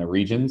different kind of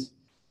regions,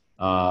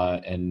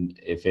 and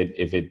if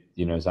it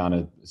is on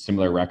a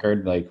similar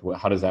record, like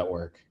how does that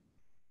work?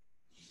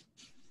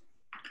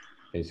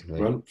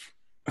 Basically, well,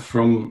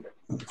 from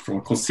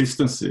a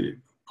consistency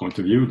point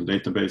of view, the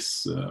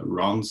database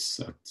runs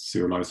at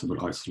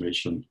serializable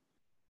isolation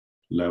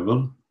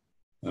level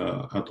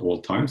at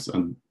all times,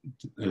 and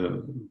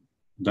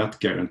that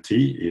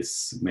guarantee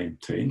is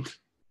maintained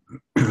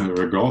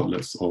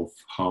regardless of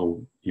how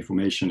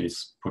information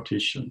is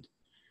partitioned.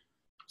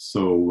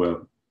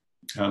 So,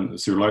 and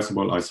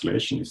serializable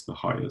isolation is the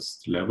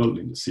highest level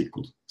in the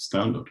SQL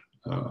standard,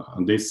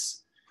 and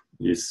this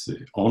is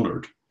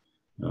honored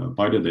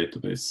by the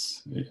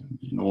database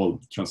in all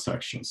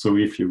transactions. So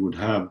if you would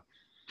have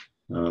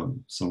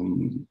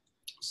some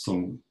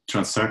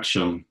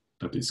transaction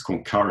that is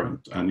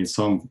concurrent and in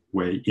some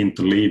way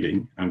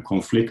interleaving and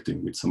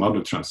conflicting with some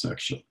other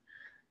transaction,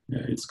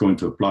 it's going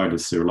to apply the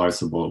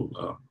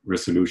serializable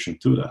resolution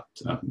to that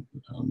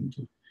and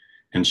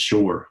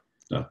ensure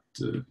that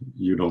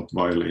you don't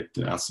violate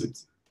the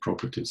ACID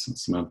properties and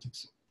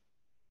semantics.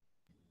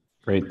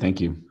 Great,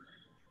 thank you.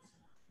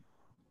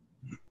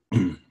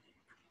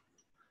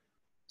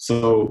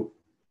 So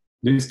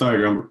this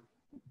diagram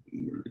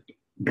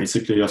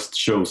basically just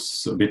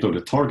shows a bit of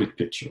the target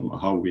picture on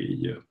how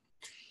we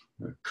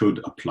could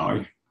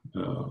apply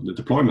the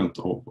deployment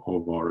of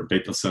our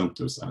data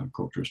centers and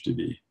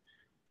CockroachDB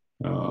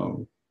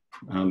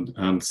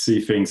and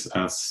see things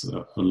as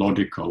a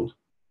logical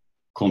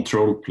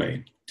control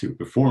plane to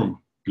perform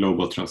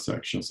global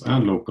transactions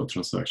and local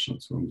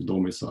transactions from the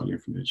domicile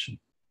information.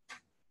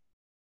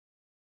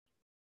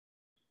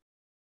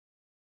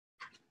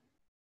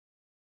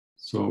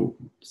 So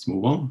let's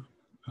move on.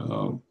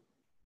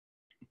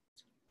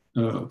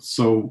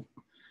 So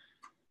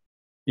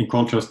in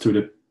contrast to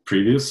the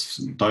previous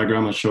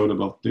diagram I showed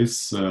about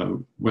this,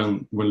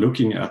 when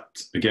looking at,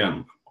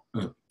 again,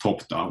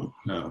 top down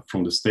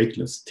from the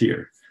stateless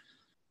tier,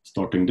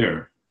 starting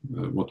there,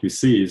 what we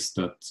see is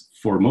that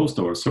for most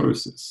of our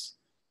services,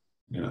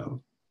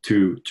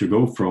 to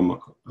go from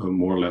a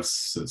more or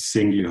less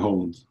singly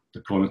honed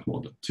deployment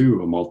model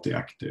to a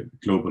multi-active,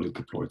 globally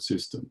deployed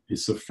system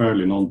is a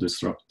fairly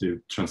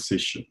non-disruptive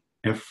transition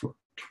effort.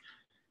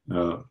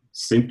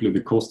 Simply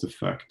because the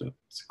fact that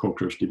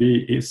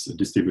CockroachDB is a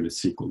distributed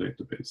SQL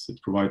database. It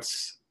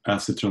provides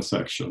ACID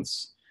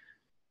transactions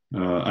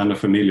and a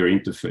familiar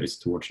interface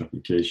towards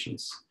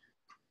applications.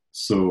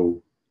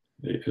 So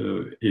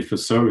if a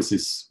service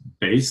is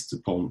based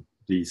upon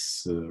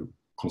these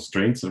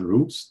constraints and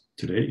rules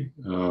today,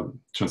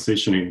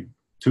 transitioning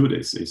to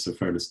this is a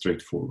fairly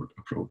straightforward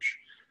approach.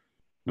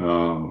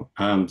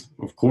 And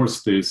of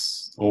course,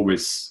 there's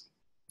always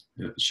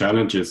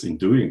challenges in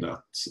doing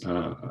that.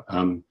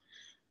 And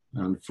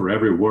for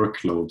every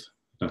workload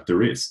that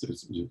there is,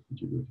 you're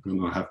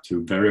going to have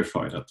to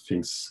verify that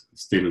things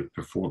still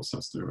performs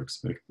as they're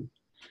expected.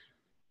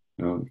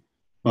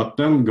 But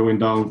then going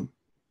down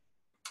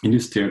in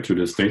this tier to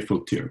the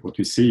stateful tier, what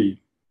we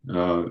see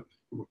from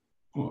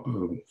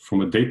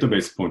a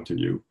database point of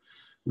view,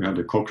 we have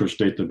the Cockroach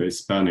database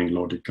spanning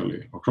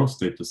logically across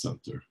data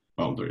center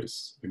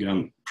boundaries,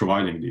 again,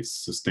 providing these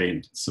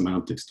sustained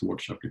semantics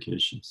towards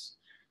applications.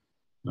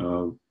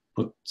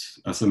 But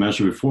as I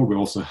mentioned before, we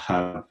also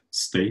have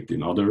state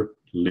in other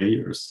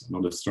layers and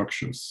other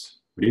structures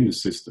within the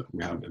system.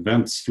 We have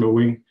events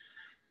flowing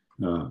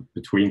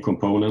between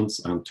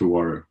components and to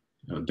our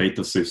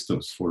data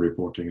systems for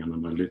reporting and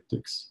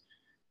analytics.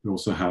 We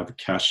also have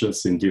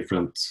caches in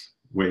different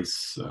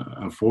ways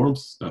and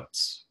forms that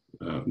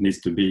needs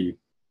to be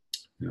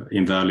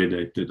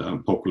invalidated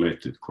and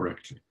populated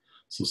correctly.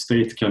 So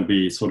state can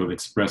be sort of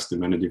expressed in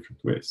many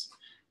different ways.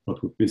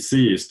 But what we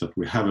see is that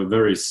we have a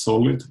very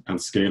solid and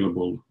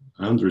scalable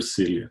and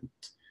resilient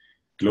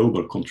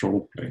global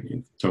control plane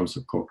in terms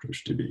of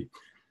CockroachDB.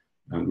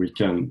 And we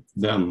can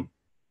then,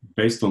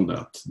 based on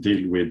that,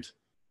 deal with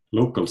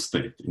local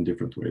state in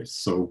different ways.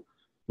 So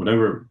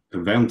whatever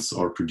events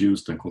are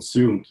produced and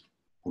consumed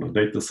on a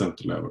data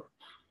center level,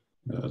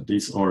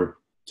 these are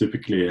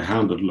typically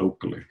handled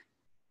locally.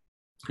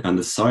 And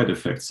the side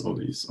effects of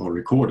these are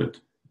recorded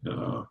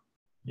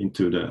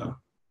into the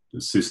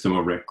system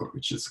of record,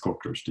 which is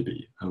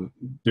CockroachDB, and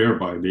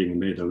thereby being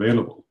made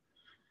available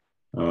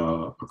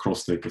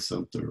across data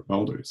center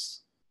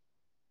boundaries.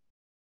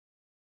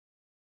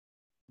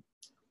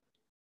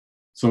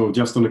 So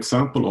just an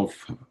example of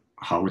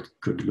how it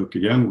could look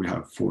again, we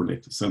have 4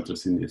 data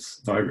centers in this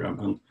diagram,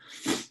 and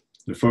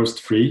the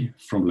first 3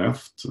 from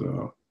left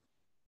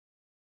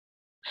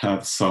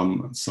have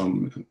some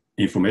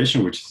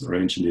information which is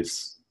arranged in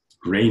these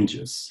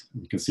ranges.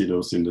 You can see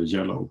those in the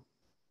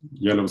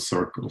yellow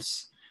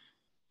circles.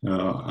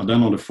 And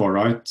then on the far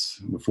right,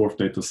 the 4th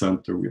data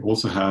center, we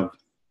also have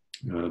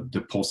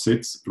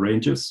deposits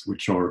ranges,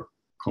 which are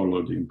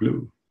colored in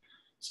blue.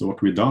 So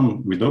what we've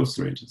done with those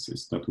ranges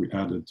is that we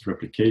added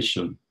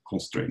replication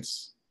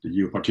constraints, the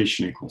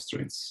Geo-Partitioning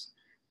constraints,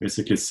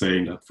 basically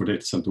saying that for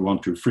data center 1,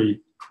 2, 3,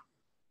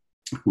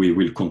 we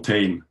will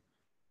contain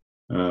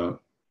the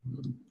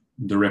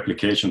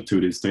replication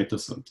to these data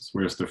centers,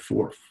 whereas the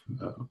 4th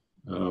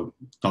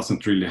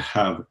doesn't really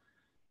have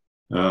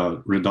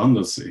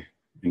redundancy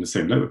in the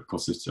same level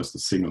because it's just a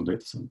single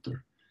data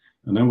center.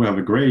 And then we have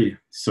a gray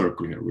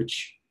circle here,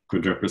 which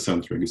could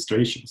represent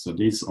registration. So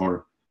these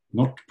are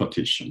not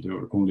partitioned, they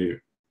are only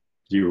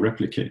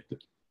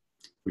geo-replicated,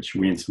 which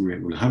means we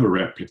will have a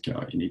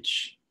replica in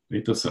each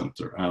data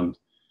center. And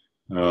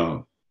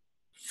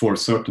for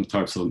certain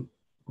types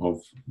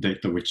of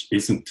data which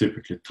isn't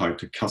typically tied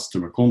to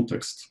customer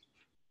context,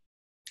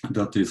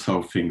 that is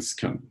how things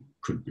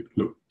could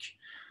look.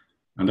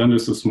 And then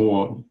there's a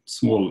small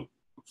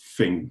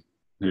thing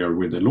here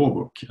with the law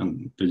book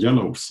and the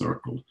yellow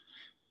circle.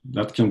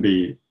 That can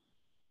be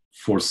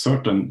for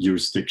certain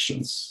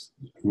jurisdictions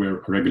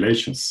where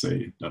regulations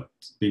say that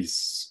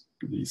this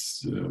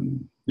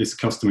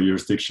customer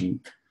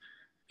jurisdiction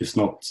is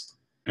not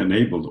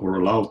enabled or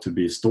allowed to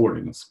be stored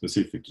in a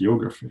specific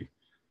geography.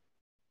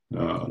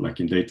 Like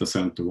in data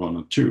center 1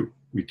 and 2,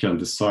 we can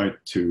decide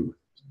to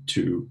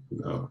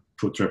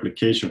put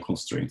replication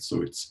constraints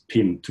so it's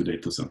pinned to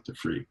data center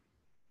 3.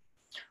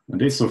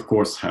 And this, of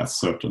course, has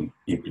certain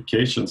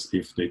implications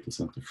if data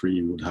center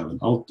 3 would have an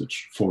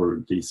outage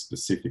for these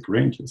specific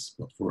ranges.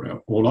 But for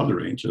all other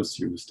ranges,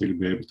 you will still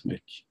be able to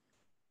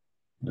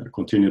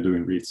continue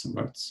doing reads and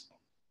writes.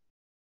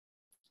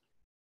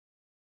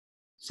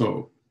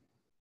 So,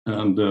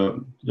 and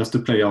just to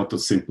play out a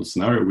simple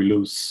scenario, we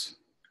lose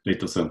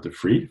data center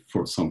 3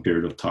 for some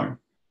period of time.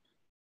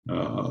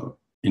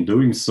 In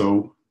doing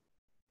so,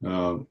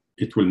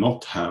 it will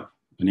not have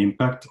an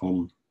impact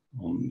on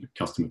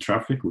customer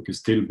traffic. We can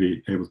still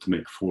be able to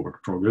make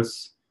forward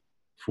progress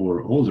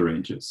for all the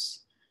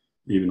ranges,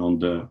 even on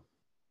the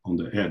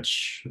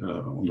edge,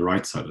 on the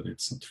right side of data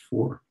center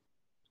 4.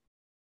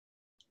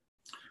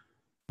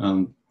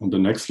 And on the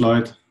next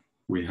slide,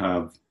 we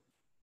have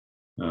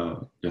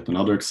yet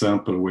another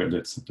example where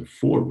data center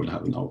 4 will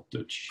have an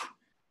outage.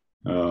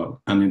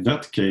 And in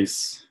that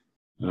case,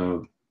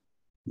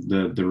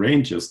 the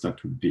ranges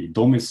that would be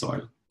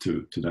domiciled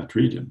to that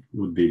region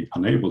would be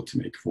unable to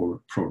make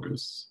forward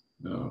progress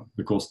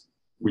because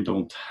we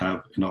don't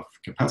have enough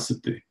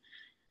capacity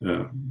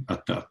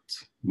at that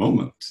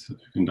moment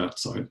in that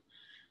side.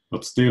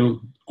 But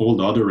still, all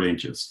the other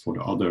ranges for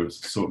the other,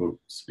 so to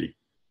speak,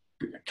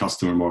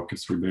 customer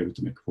markets will be able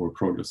to make forward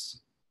progress.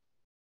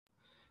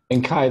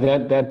 And Kai,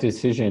 that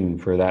decision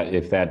for that,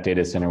 if that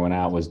data center went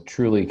out, was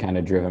truly kind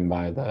of driven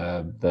by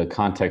the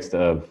context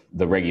of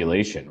the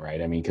regulation,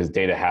 right? I mean, because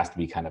data has to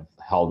be kind of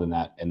held in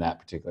that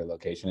particular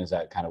location. Is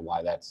that kind of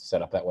why that's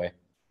set up that way?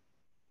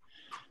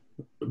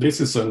 This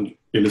is an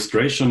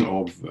illustration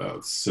of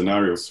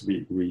scenarios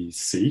we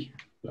see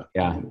that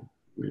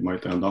we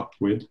might end up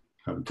with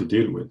having to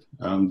deal with,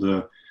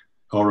 and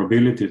our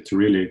ability to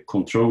really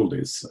control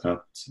this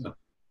at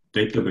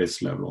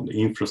database level, on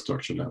the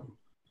infrastructure level.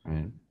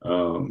 Right.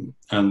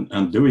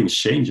 And doing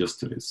changes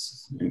to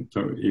this,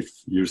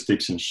 if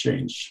jurisdictions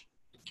change,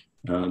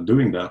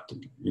 doing that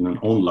in an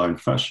online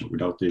fashion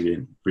without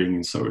even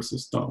bringing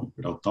services down,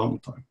 without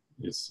downtime,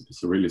 is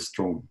a really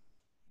strong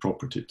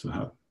property to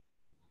have.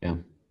 Yeah,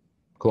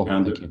 cool.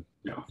 And, thank you.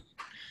 Yeah.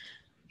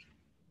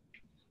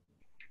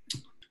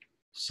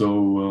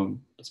 So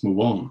let's move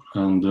on.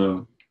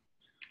 And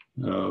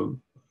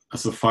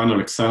as a final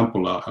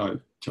example, I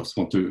just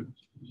want to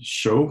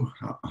show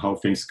how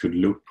things could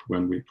look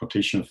when we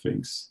partition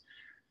things.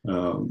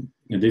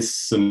 In this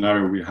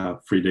scenario, we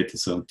have 3 data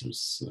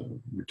centers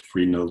with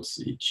 3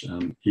 nodes each,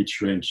 and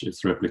each range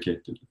is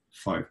replicated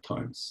 5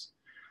 times.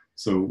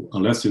 So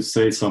unless you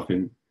say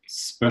something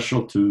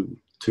special to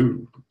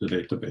the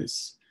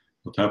database,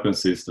 what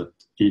happens is that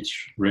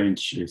each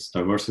range is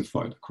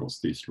diversified across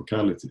these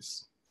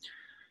localities.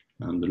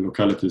 And the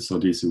localities are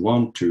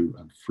DC1, 2,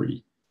 and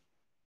 3.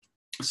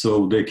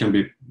 So they can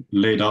be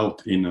laid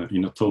out in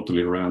a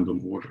totally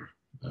random order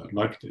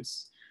like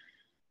this.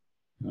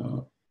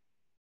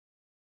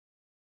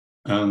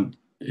 And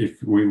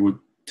if we would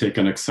take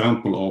an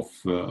example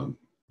of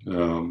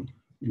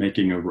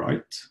making a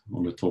write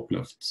on the top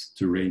left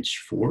to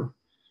range 4,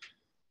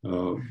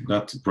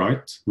 that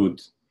write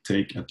would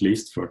take at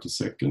least 30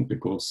 seconds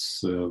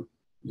because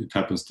it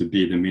happens to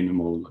be the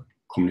minimal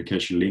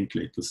communication link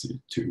latency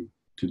to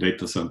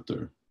data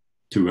center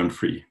 2 and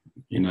 3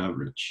 in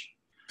average.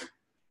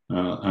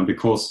 And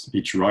because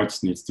each write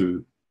needs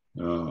to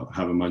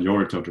have a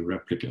majority of the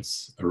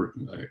replicas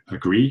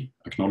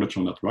acknowledge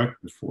on that write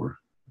before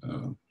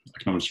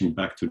acknowledging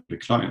back to the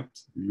client,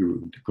 you're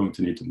going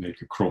to need to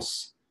make a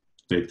cross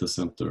data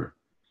center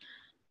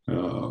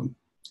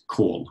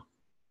call.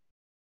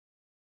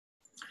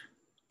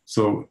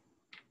 So,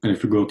 and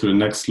if we go to the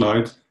next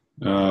slide,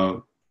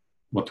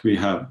 what we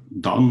have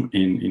done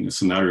in a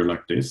scenario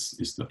like this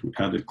is that we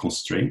added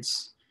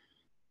constraints,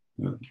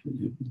 the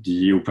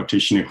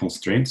geo-partitioning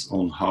constraints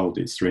on how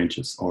these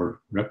ranges are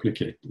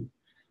replicated.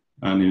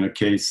 And in a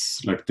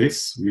case like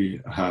this,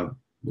 we have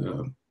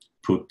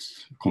put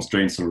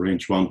constraints on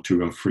range 1,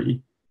 2, and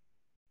 3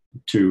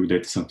 to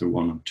data center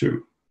 1 and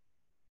 2.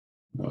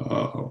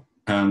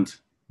 And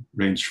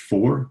range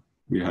 4,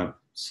 we have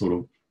sort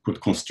of put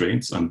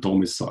constraints and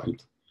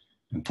domiciled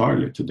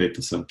entirely to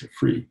data center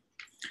 3.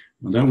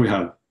 And then we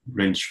have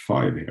range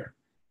 5 here,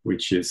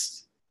 which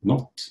is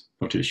not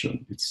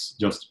partitioned. It's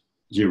just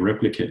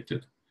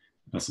geo-replicated,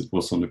 as it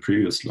was on the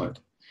previous slide.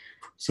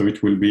 So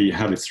it will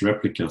have its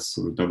replicas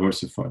sort of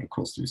diversified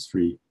across these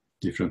 3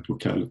 different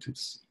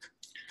localities.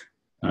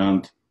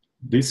 And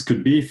this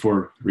could be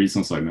for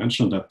reasons I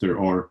mentioned, that there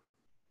are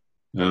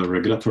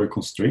regulatory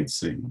constraints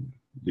saying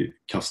the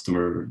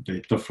customer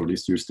data for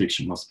this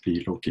jurisdiction must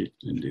be located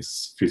in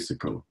this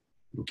physical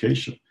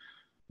location.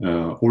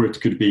 Or it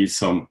could be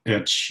some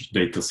edge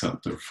data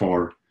center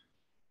far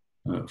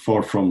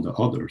from the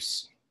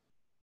others.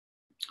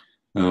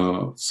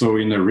 So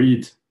in a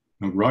read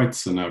and write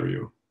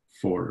scenario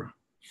for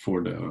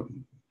the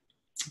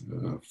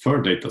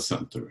third data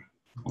center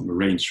on the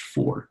range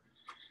 4,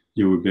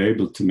 you will be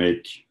able to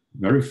make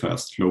very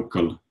fast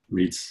local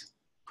reads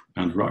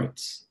and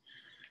writes.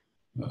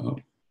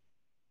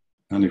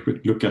 And if we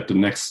look at the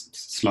next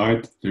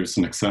slide, there's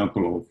an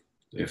example of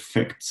the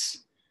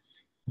effects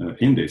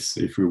in this.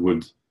 If we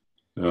would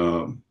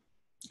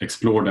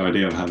explore the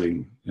idea of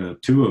having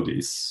 2 of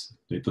these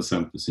data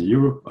centers in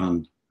Europe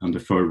and the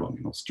third one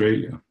in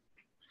Australia.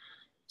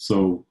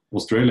 So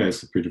Australia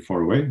is pretty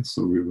far away,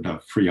 so we would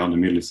have 300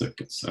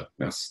 milliseconds at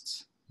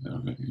best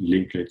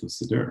link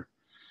latency there.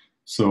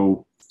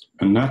 So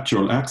a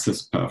natural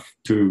access path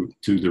to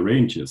the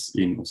ranges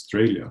in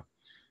Australia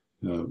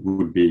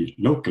would be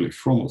locally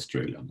from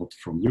Australia, not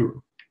from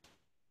Europe.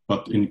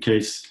 But in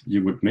case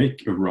you would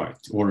make a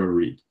write or a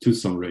read to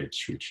some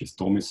range which is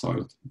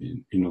domiciled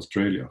in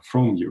Australia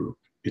from Europe,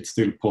 it's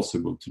still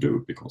possible to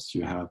do because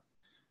you have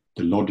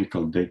the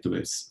logical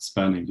database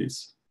spanning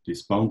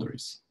these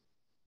boundaries.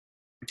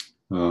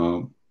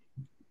 And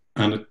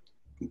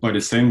by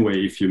the same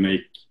way, if you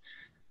make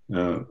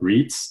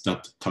reads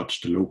that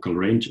touch the local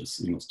ranges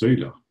in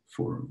Australia,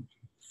 for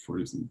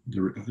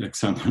the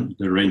example,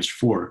 the range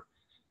 4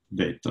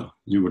 data,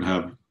 you would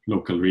have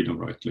local read and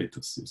write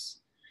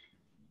latencies.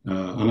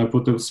 And I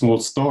put a small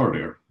star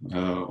there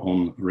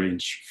on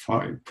range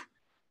 5.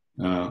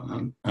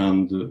 And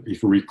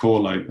if you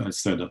recall, I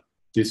said that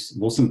this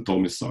wasn't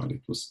domiciled,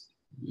 it was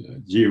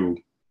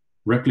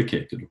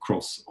geo-replicated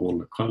across all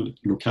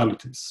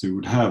localities. So you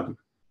would have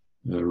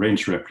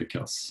range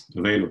replicas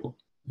available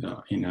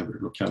in every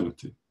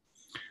locality.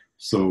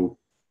 So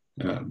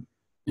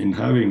in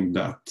having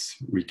that,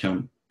 we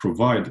can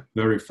provide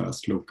very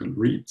fast local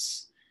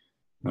reads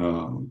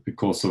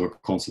because of a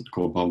concept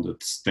called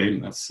bounded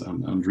staleness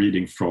and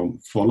reading from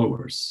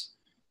followers.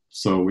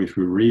 So if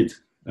we read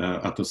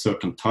at a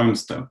certain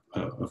timestamp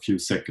a few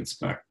seconds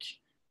back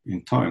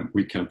in time,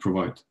 we can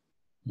provide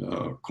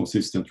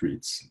consistent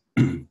reads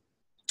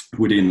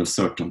within a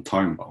certain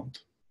time bound.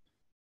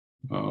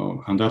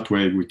 And that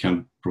way we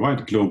can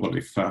provide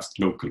globally fast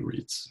local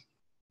reads.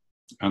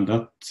 And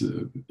that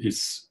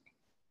is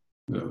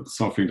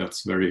something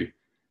that's very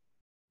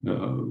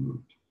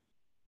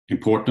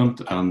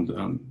important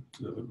and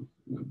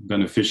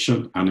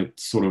beneficial, and it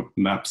sort of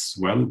maps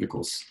well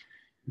because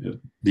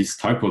these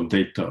type of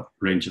data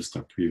ranges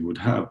that we would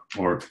have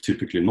are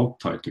typically not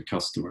tied to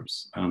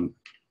customers. And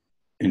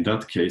in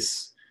that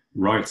case,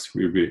 writes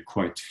will be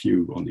quite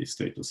few on these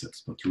data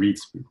sets, but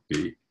reads will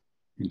be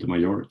in the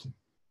majority.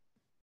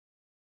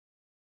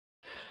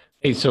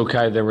 Hey, so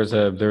Kai, there was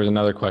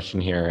another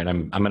question here, and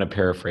I'm going to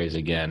paraphrase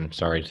again.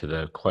 Sorry to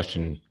the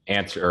question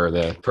answer or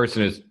the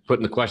person who's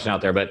putting the question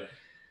out there, but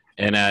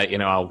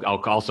I'll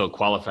also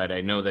qualify it. I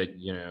know that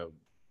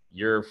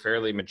you're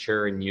fairly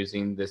mature in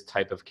using this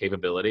type of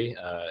capability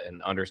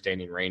and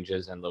understanding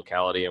ranges and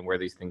locality and where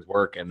these things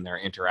work and their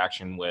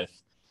interaction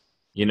with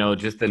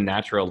just the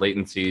natural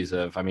latencies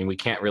of. I mean, we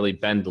can't really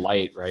bend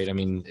light, right? I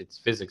mean, it's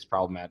physics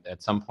problem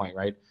at some point,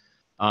 right?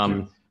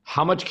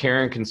 How much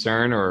care and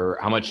concern, or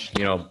how much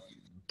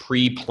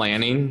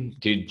pre-planning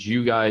did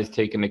you guys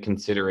take into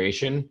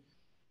consideration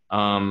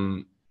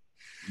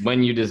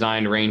when you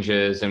designed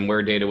ranges and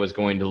where data was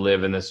going to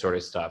live and this sort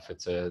of stuff.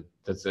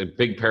 That's a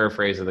big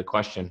paraphrase of the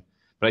question,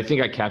 but I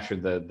think I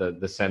captured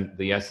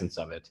the essence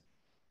of it.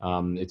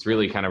 It's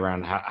really kind of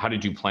around how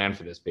did you plan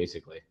for this,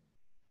 basically?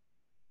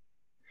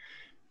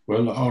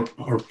 Well,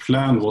 our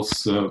plan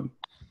was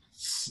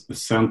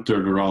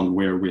centered around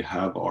where we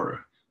have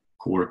our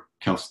core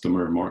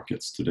customer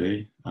markets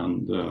today,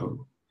 and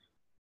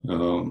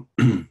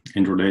in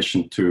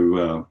relation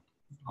to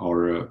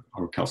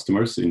our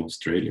customers in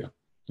Australia.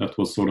 That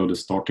was sort of the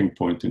starting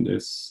point in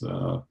this.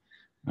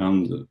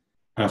 And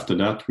after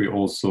that, we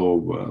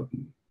also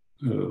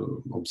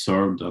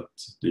observed that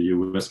the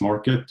US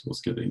market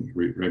was getting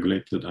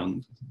regulated,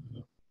 and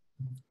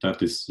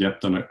that is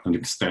yet an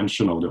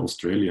extension of the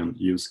Australian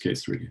use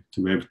case, really,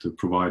 to be able to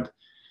provide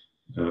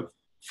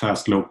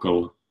fast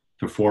local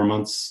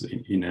performance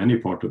in any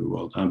part of the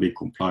world and be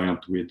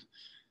compliant with,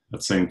 at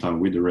the same time,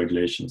 with the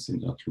regulations in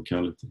that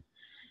locality.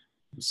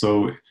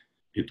 So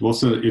it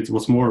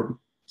was more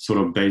sort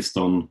of based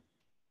on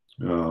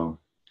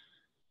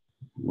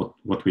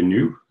what we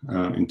knew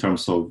in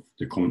terms of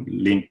the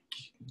link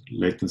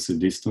latency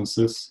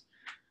distances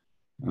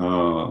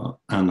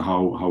and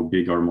how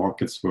big our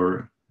markets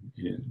were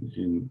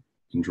in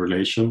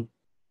relation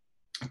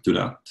to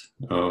that.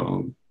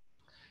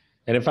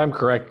 And if I'm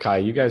correct, Kai,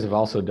 you guys have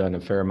also done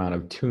a fair amount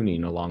of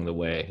tuning along the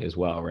way as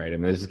well, right? I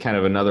mean, this is kind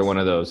of another one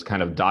of those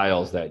kind of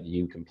dials that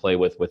you can play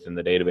with within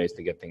the database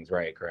to get things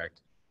right,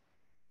 correct?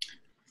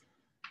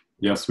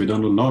 Yes, we've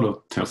done a lot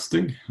of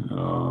testing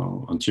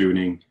and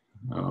tuning.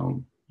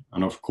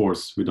 And of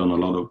course, we've done a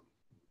lot of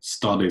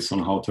studies on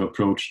how to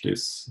approach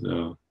this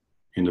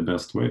in the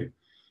best way.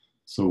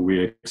 So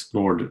we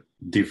explored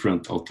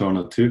different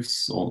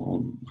alternatives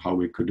on how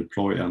we could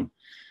deploy, and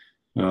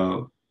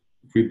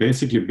we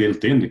basically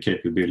built in the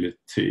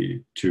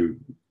capability to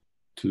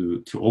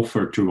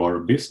offer to our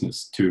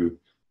business to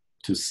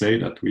say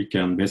that we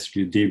can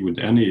basically deal with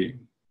any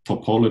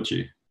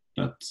topology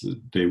that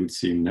they would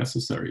seem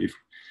necessary.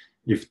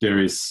 If there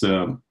is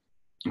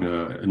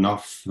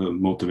enough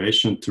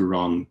motivation to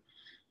run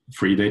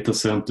free data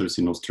centers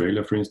in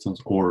Australia, for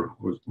instance, or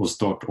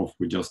start off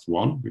with just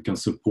one, we can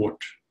support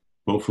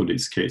both of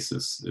these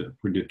cases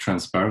pretty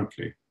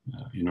transparently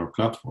in our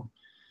platform.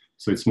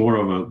 So it's more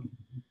of a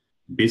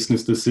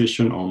business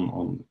decision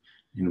on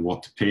in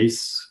what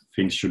pace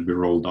things should be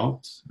rolled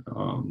out,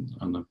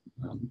 and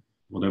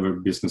whatever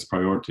business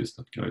priorities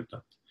that guide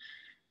that.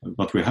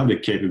 But we have the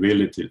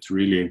capability to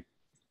really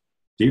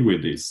deal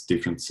with these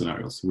different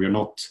scenarios. We are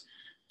not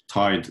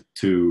tied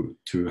to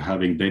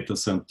having data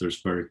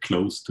centers very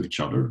close to each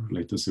other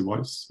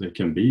latency-wise. They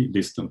can be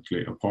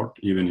distantly apart,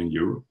 even in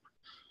Europe,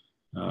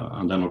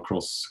 and then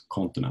across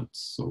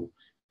continents. So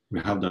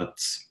we have that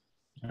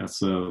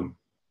as a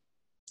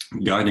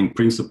guiding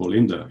principle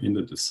in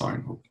the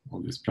design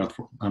of this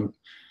platform. And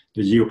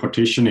the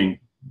geo-partitioning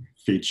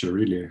feature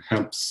really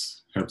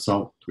helps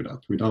out with that.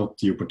 Without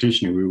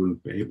geo-partitioning, we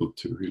wouldn't be able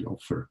to really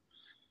offer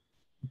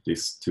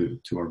this to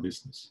our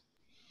business.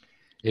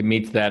 It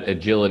meets that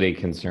agility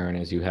concern,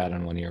 as you had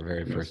on one of your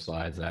very first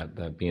slides,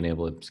 that being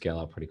able to scale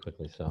out pretty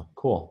quickly. So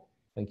cool.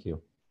 Thank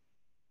you.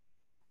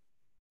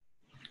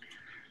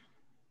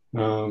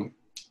 And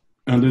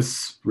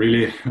this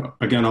really,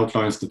 again,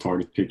 outlines the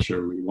target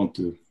picture. We want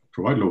to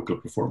provide local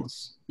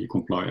performance, be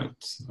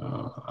compliant,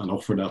 and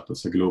offer that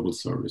as a global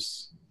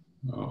service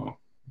in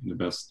the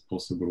best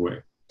possible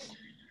way,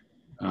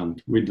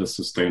 and with a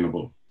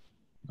sustainable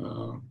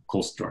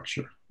cost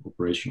structure,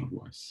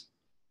 operational-wise.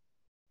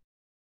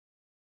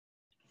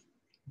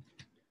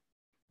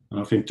 And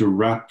I think to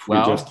wrap, we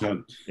just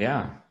had...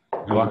 Yeah.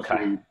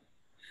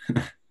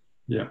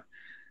 Yeah.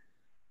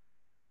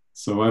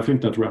 So I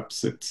think that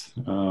wraps it.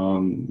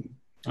 And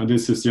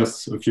this is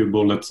just a few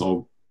bullets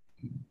of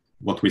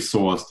what we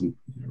saw as the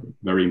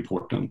very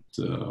important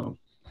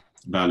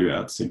value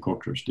adds in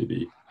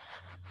CockroachDB.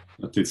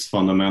 That it's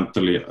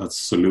fundamentally a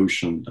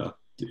solution that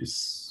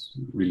is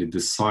really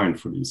designed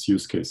for these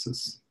use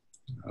cases.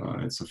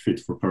 It's a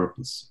fit for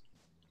purpose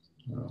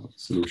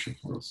solution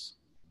for us.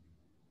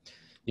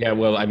 Yeah,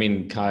 well, I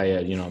mean, Kai,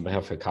 on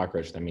behalf of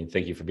Cockroach, I mean,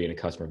 thank you for being a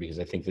customer, because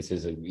I think this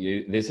is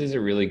a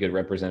really good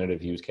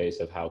representative use case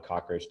of how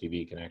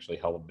CockroachDB can actually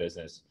help a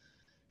business.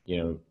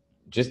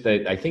 Just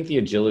that, I think the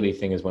agility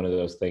thing is one of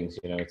those things.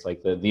 It's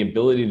like the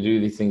ability to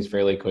do these things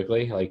fairly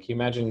quickly. Like, can you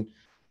imagine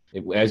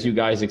as you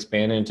guys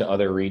expand into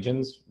other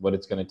regions, what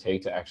it's going to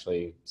take to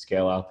actually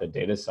scale out the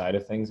data side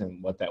of things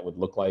and what that would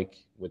look like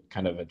with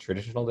kind of a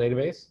traditional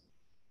database?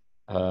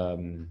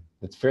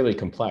 It's fairly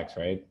complex,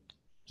 right?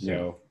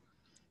 So.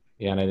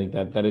 Yeah, and I think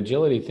that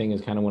agility thing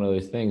is kind of one of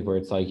those things where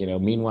it's like,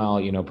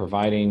 meanwhile,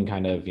 providing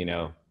kind of,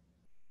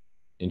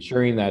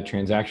 ensuring that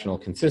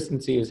transactional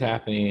consistency is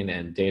happening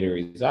and data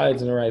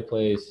resides in the right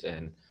place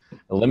and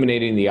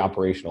eliminating the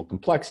operational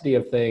complexity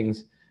of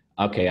things.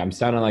 Okay, I'm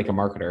sounding like a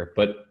marketer,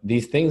 but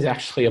these things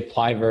actually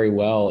apply very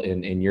well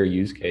in your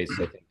use case,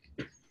 I think.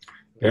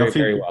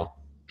 Very well.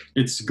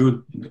 It's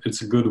good.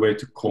 It's a good way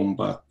to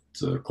combat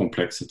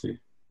complexity.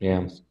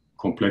 Yeah.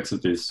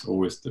 Complexity is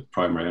always the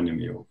primary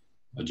enemy of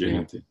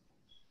agility.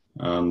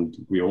 And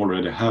we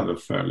already have a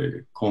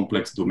fairly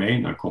complex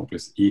domain and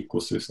complex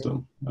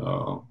ecosystem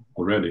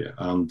already.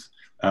 And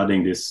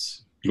adding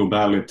this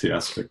globality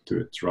aspect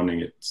to it,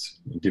 running it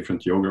in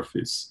different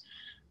geographies,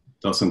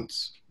 doesn't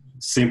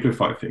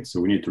simplify things. So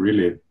we need to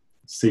really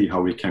see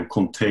how we can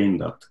contain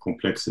that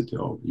complexity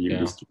of yield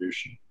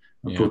distribution.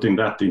 And putting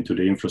that into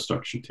the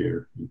infrastructure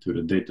tier, into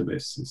the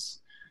databases,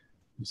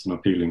 is an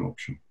appealing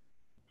option.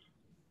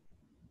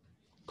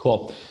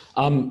 Cool.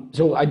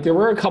 So there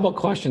were a couple of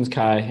questions,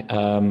 Kai.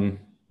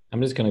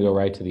 I'm just going to go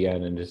right to the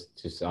end and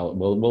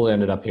we'll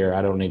end it up here.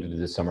 I don't need to do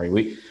this summary.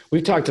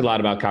 We've talked a lot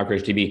about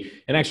CockroachDB,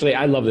 and actually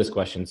I love this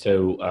question.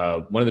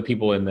 So one of the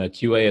people in the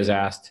QA has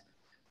asked,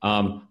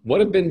 what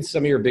have been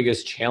some of your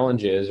biggest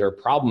challenges or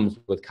problems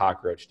with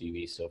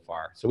CockroachDB so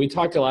far? So we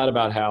talked a lot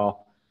about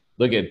how,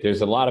 there's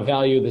a lot of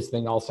value. This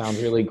thing all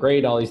sounds really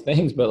great, all these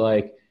things, but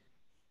like,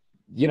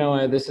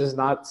 this is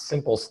not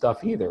simple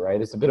stuff either, right?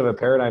 It's a bit of a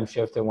paradigm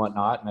shift and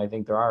whatnot, and I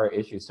think there are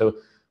issues. So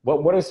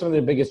what are some of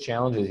the biggest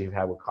challenges you've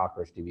had with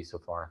CockroachDB so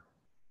far?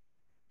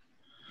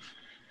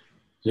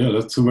 Yeah,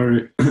 that's a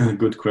very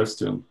good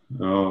question.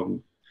 Well,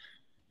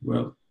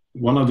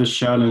 one of the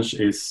challenges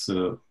is,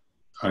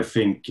 I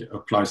think,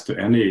 applies to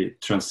any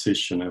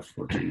transition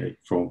effort you make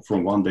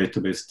from one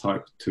database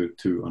type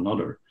to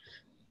another.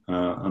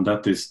 And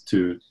that is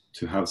to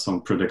have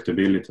some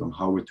predictability on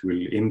how it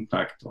will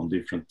impact on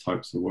different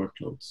types of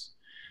workloads.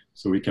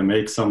 So we can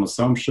make some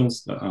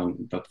assumptions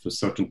that for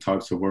certain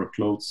types of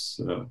workloads,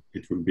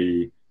 it will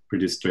be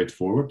pretty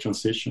straightforward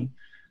transition.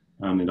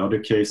 And in other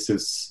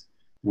cases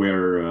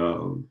where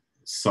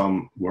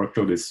some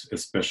workload is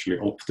especially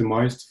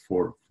optimized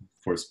for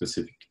a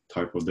specific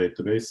type of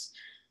database,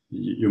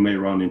 you may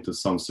run into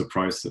some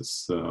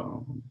surprises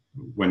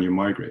when you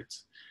migrate.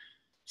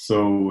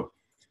 So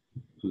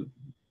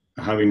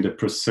having the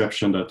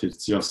perception that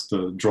it's just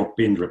a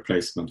drop-in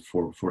replacement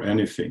for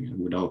anything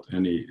without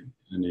any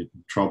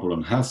trouble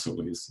and hassle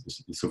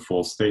is a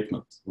false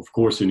statement. Of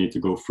course, you need to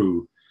go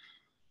through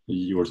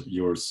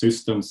your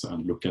systems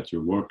and look at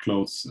your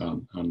workloads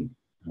and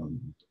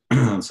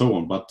so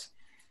on. But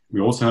we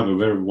also have a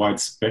very wide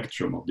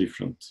spectrum of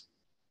different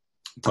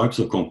types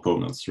of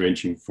components,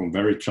 ranging from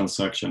very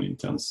transaction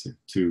intensive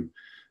to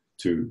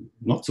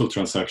not so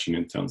transaction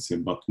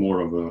intensive, but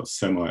more of a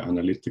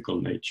semi-analytical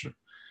nature.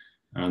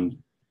 And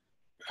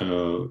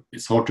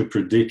it's hard to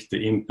predict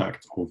the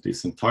impact of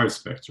this entire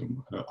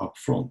spectrum up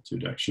front.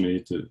 You actually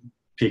need to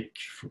pick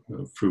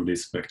through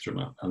this spectrum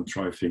and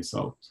try things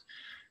out.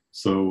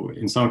 So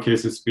in some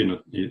cases, it's been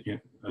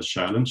a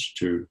challenge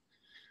to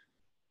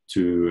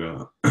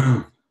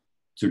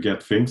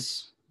get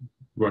things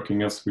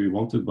working as we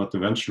wanted, but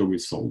eventually we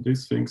solved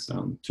these things,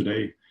 and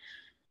today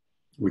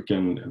we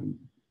can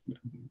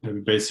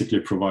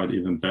basically provide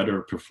even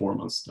better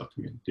performance that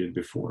we did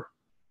before.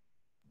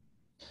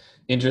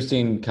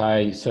 Interesting,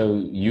 Kai. So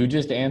you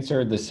just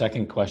answered the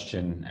second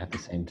question at the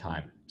same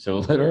time. So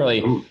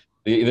literally,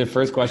 the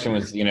first question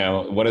was,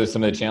 what are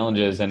some of the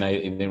challenges? And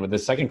then the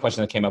second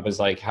question that came up is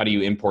like, how do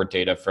you import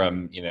data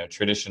from,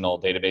 traditional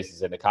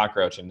databases into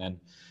Cockroach? And then,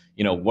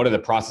 what are the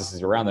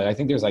processes around that? I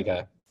think there's like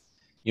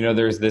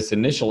there's this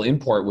initial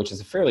import, which is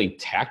a fairly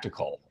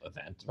tactical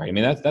event, right? I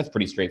mean, that's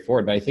pretty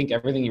straightforward, but I think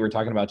everything you were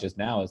talking about just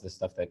now is the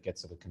stuff that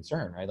gets of a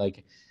concern, right?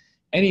 Like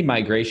any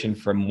migration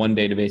from one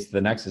database to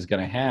the next is going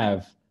to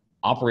have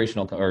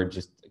operational or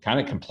just kind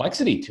of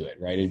complexity to it,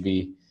 right? It'd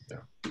be,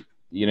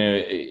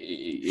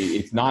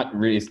 it's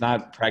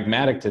not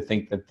pragmatic to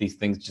think that these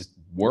things just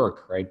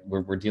work, right?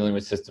 We're dealing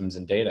with systems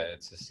and data.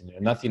 It's just,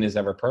 nothing is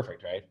ever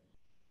perfect, right?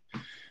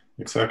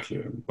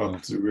 Exactly,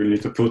 but we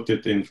need to put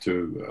it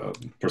into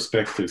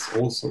perspectives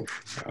also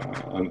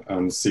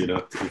and see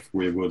that if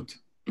we would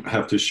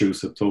have to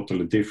choose a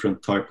totally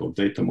different type of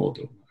data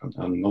model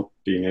and not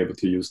being able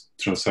to use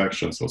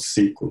transactions or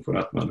SQL for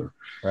that matter,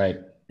 right?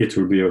 It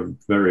will be a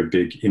very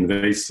big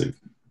invasive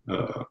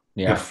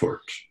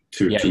effort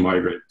to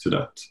migrate to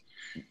that.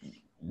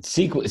 The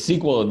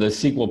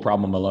SQL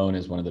problem alone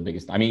is one of the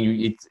biggest. I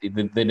mean,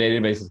 the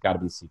database has got to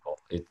be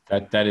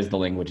SQL. That is the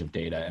language of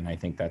data, and I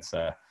think that's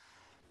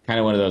kind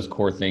of one of those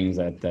core things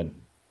that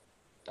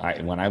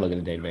when I look at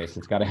a database,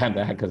 it's got to have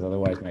that, because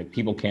otherwise my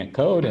people can't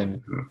code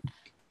and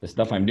the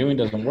stuff I'm doing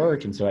doesn't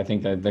work. And so I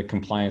think that the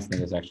compliance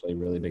thing is actually a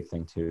really big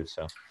thing too.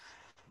 So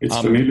it's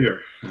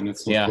familiar and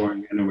it's not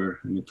going anywhere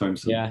anytime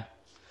soon. Yeah.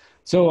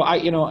 So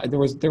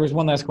there was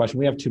one last question.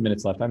 We have 2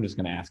 minutes left. I'm just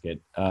going to ask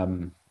it.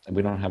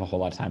 We don't have a whole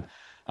lot of time.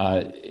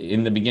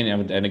 In the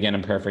beginning, and again,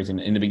 I'm paraphrasing,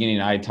 in the beginning,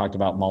 I talked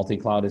about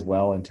multi-cloud as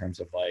well in terms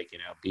of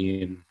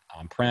being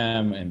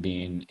on-prem and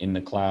being in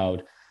the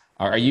cloud.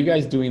 Are you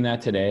guys doing that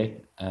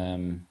today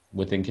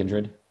within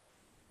Kindred?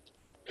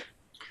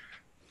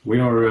 We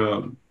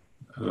are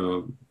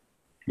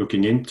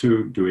looking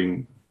into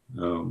doing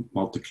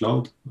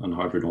multi-cloud and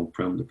hybrid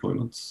on-prem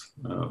deployments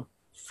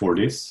for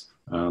this.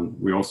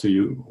 We're also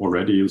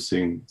already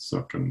using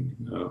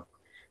certain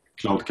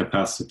cloud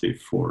capacity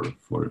for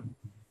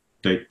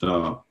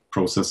data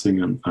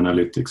processing and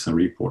analytics and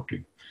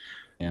reporting.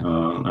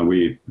 And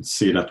we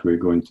see that we're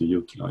going to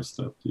utilize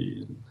that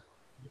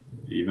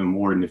even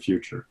more in the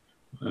future.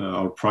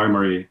 our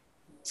primary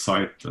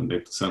site and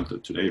data center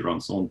today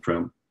runs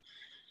on-prem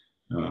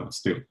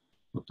still,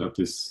 but that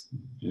is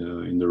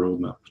in the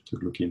roadmap to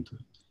look into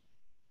it.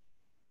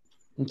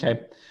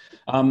 Okay.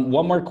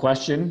 One more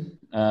question.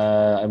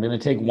 I'm going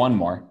to take one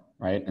more,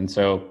 right? And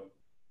so,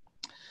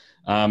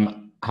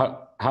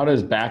 how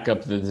does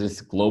backup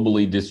this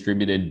globally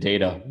distributed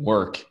data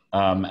work?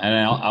 And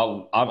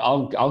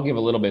I'll give a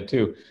little bit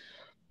too,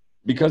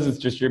 because it's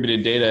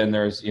distributed data, and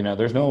there's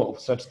no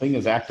such thing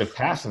as active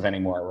passive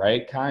anymore,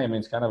 right, Kai? I mean,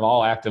 it's kind of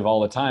all active all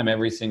the time.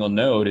 Every single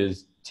node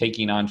is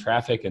taking on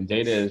traffic, and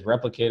data is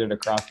replicated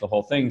across the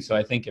whole thing. So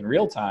I think in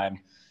real time,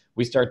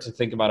 we start to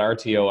think about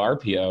RTO,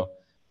 RPO.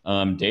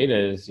 Data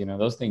is,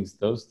 those things,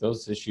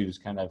 those issues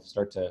kind of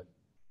start to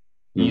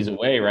ease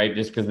away, right?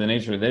 Just because of the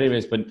nature of the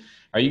database. But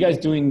are you guys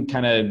doing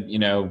kind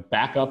of,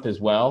 backup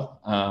as well,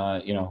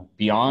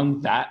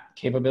 beyond that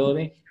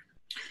capability?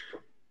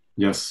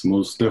 Yes,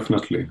 most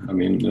definitely. I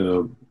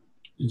mean,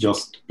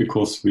 just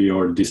because we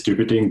are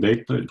distributing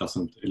data, it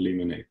doesn't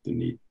eliminate the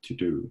need to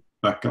do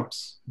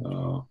backups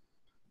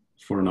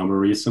for a number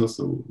of reasons.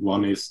 So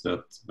one is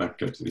that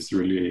backups is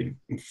really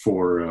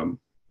for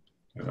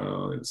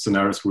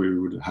scenarios where we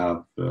would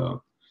have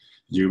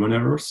human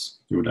errors.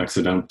 You would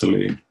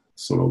accidentally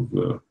sort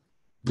of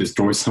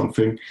destroy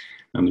something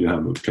and you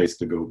have a place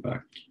to go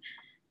back.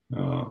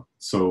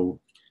 So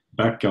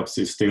backups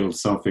is still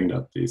something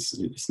that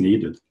is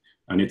needed,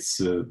 and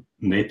it's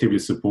natively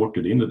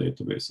supported in the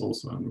database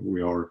also. And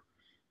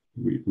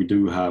we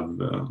do have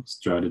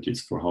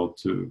strategies for how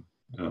to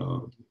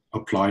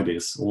apply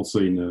this also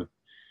in a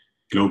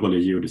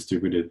globally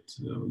geo-distributed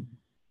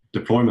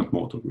deployment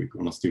model. We're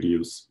going to still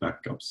use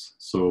backups.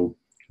 So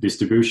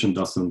distribution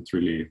doesn't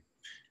really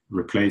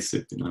replace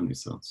it in any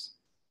sense.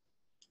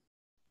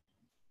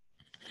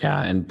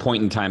 Yeah, and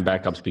point-in-time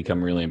backups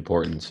become really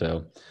important.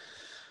 So,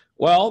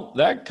 well,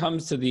 that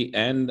comes to the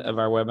end of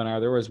our webinar.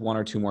 There was one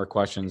or two more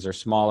questions. They're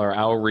smaller.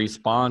 I'll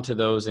respond to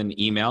those in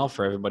email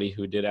for everybody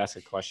who did ask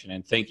a question.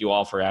 And thank you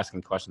all for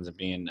asking questions and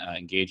being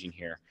engaging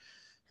here.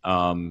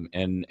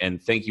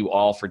 And thank you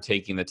all for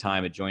taking the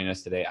time to join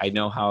us today. I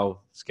know how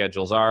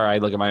schedules are. I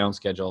look at my own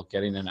schedule.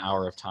 Getting an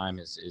hour of time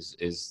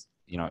is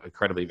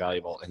incredibly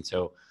valuable. And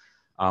so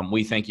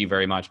we thank you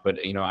very much. But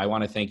I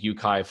want to thank you,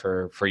 Kai,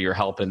 for your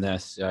help in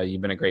this.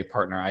 You've been a great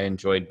partner. I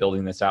enjoyed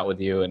building this out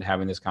with you and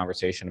having this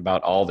conversation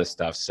about all this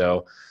stuff.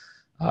 So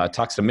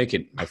talk to make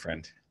it, my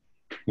friend.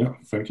 Yeah,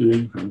 thank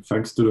you, and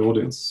thanks to the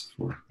audience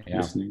for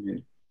listening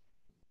in.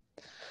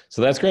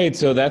 So that's great.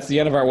 So that's the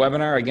end of our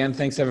webinar. Again,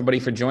 thanks everybody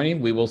for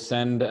joining. We will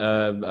send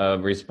a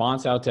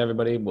response out to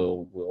everybody.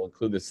 We'll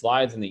include the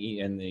slides and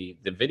the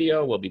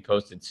video will be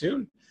posted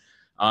soon.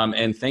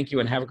 And thank you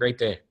and have a great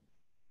day.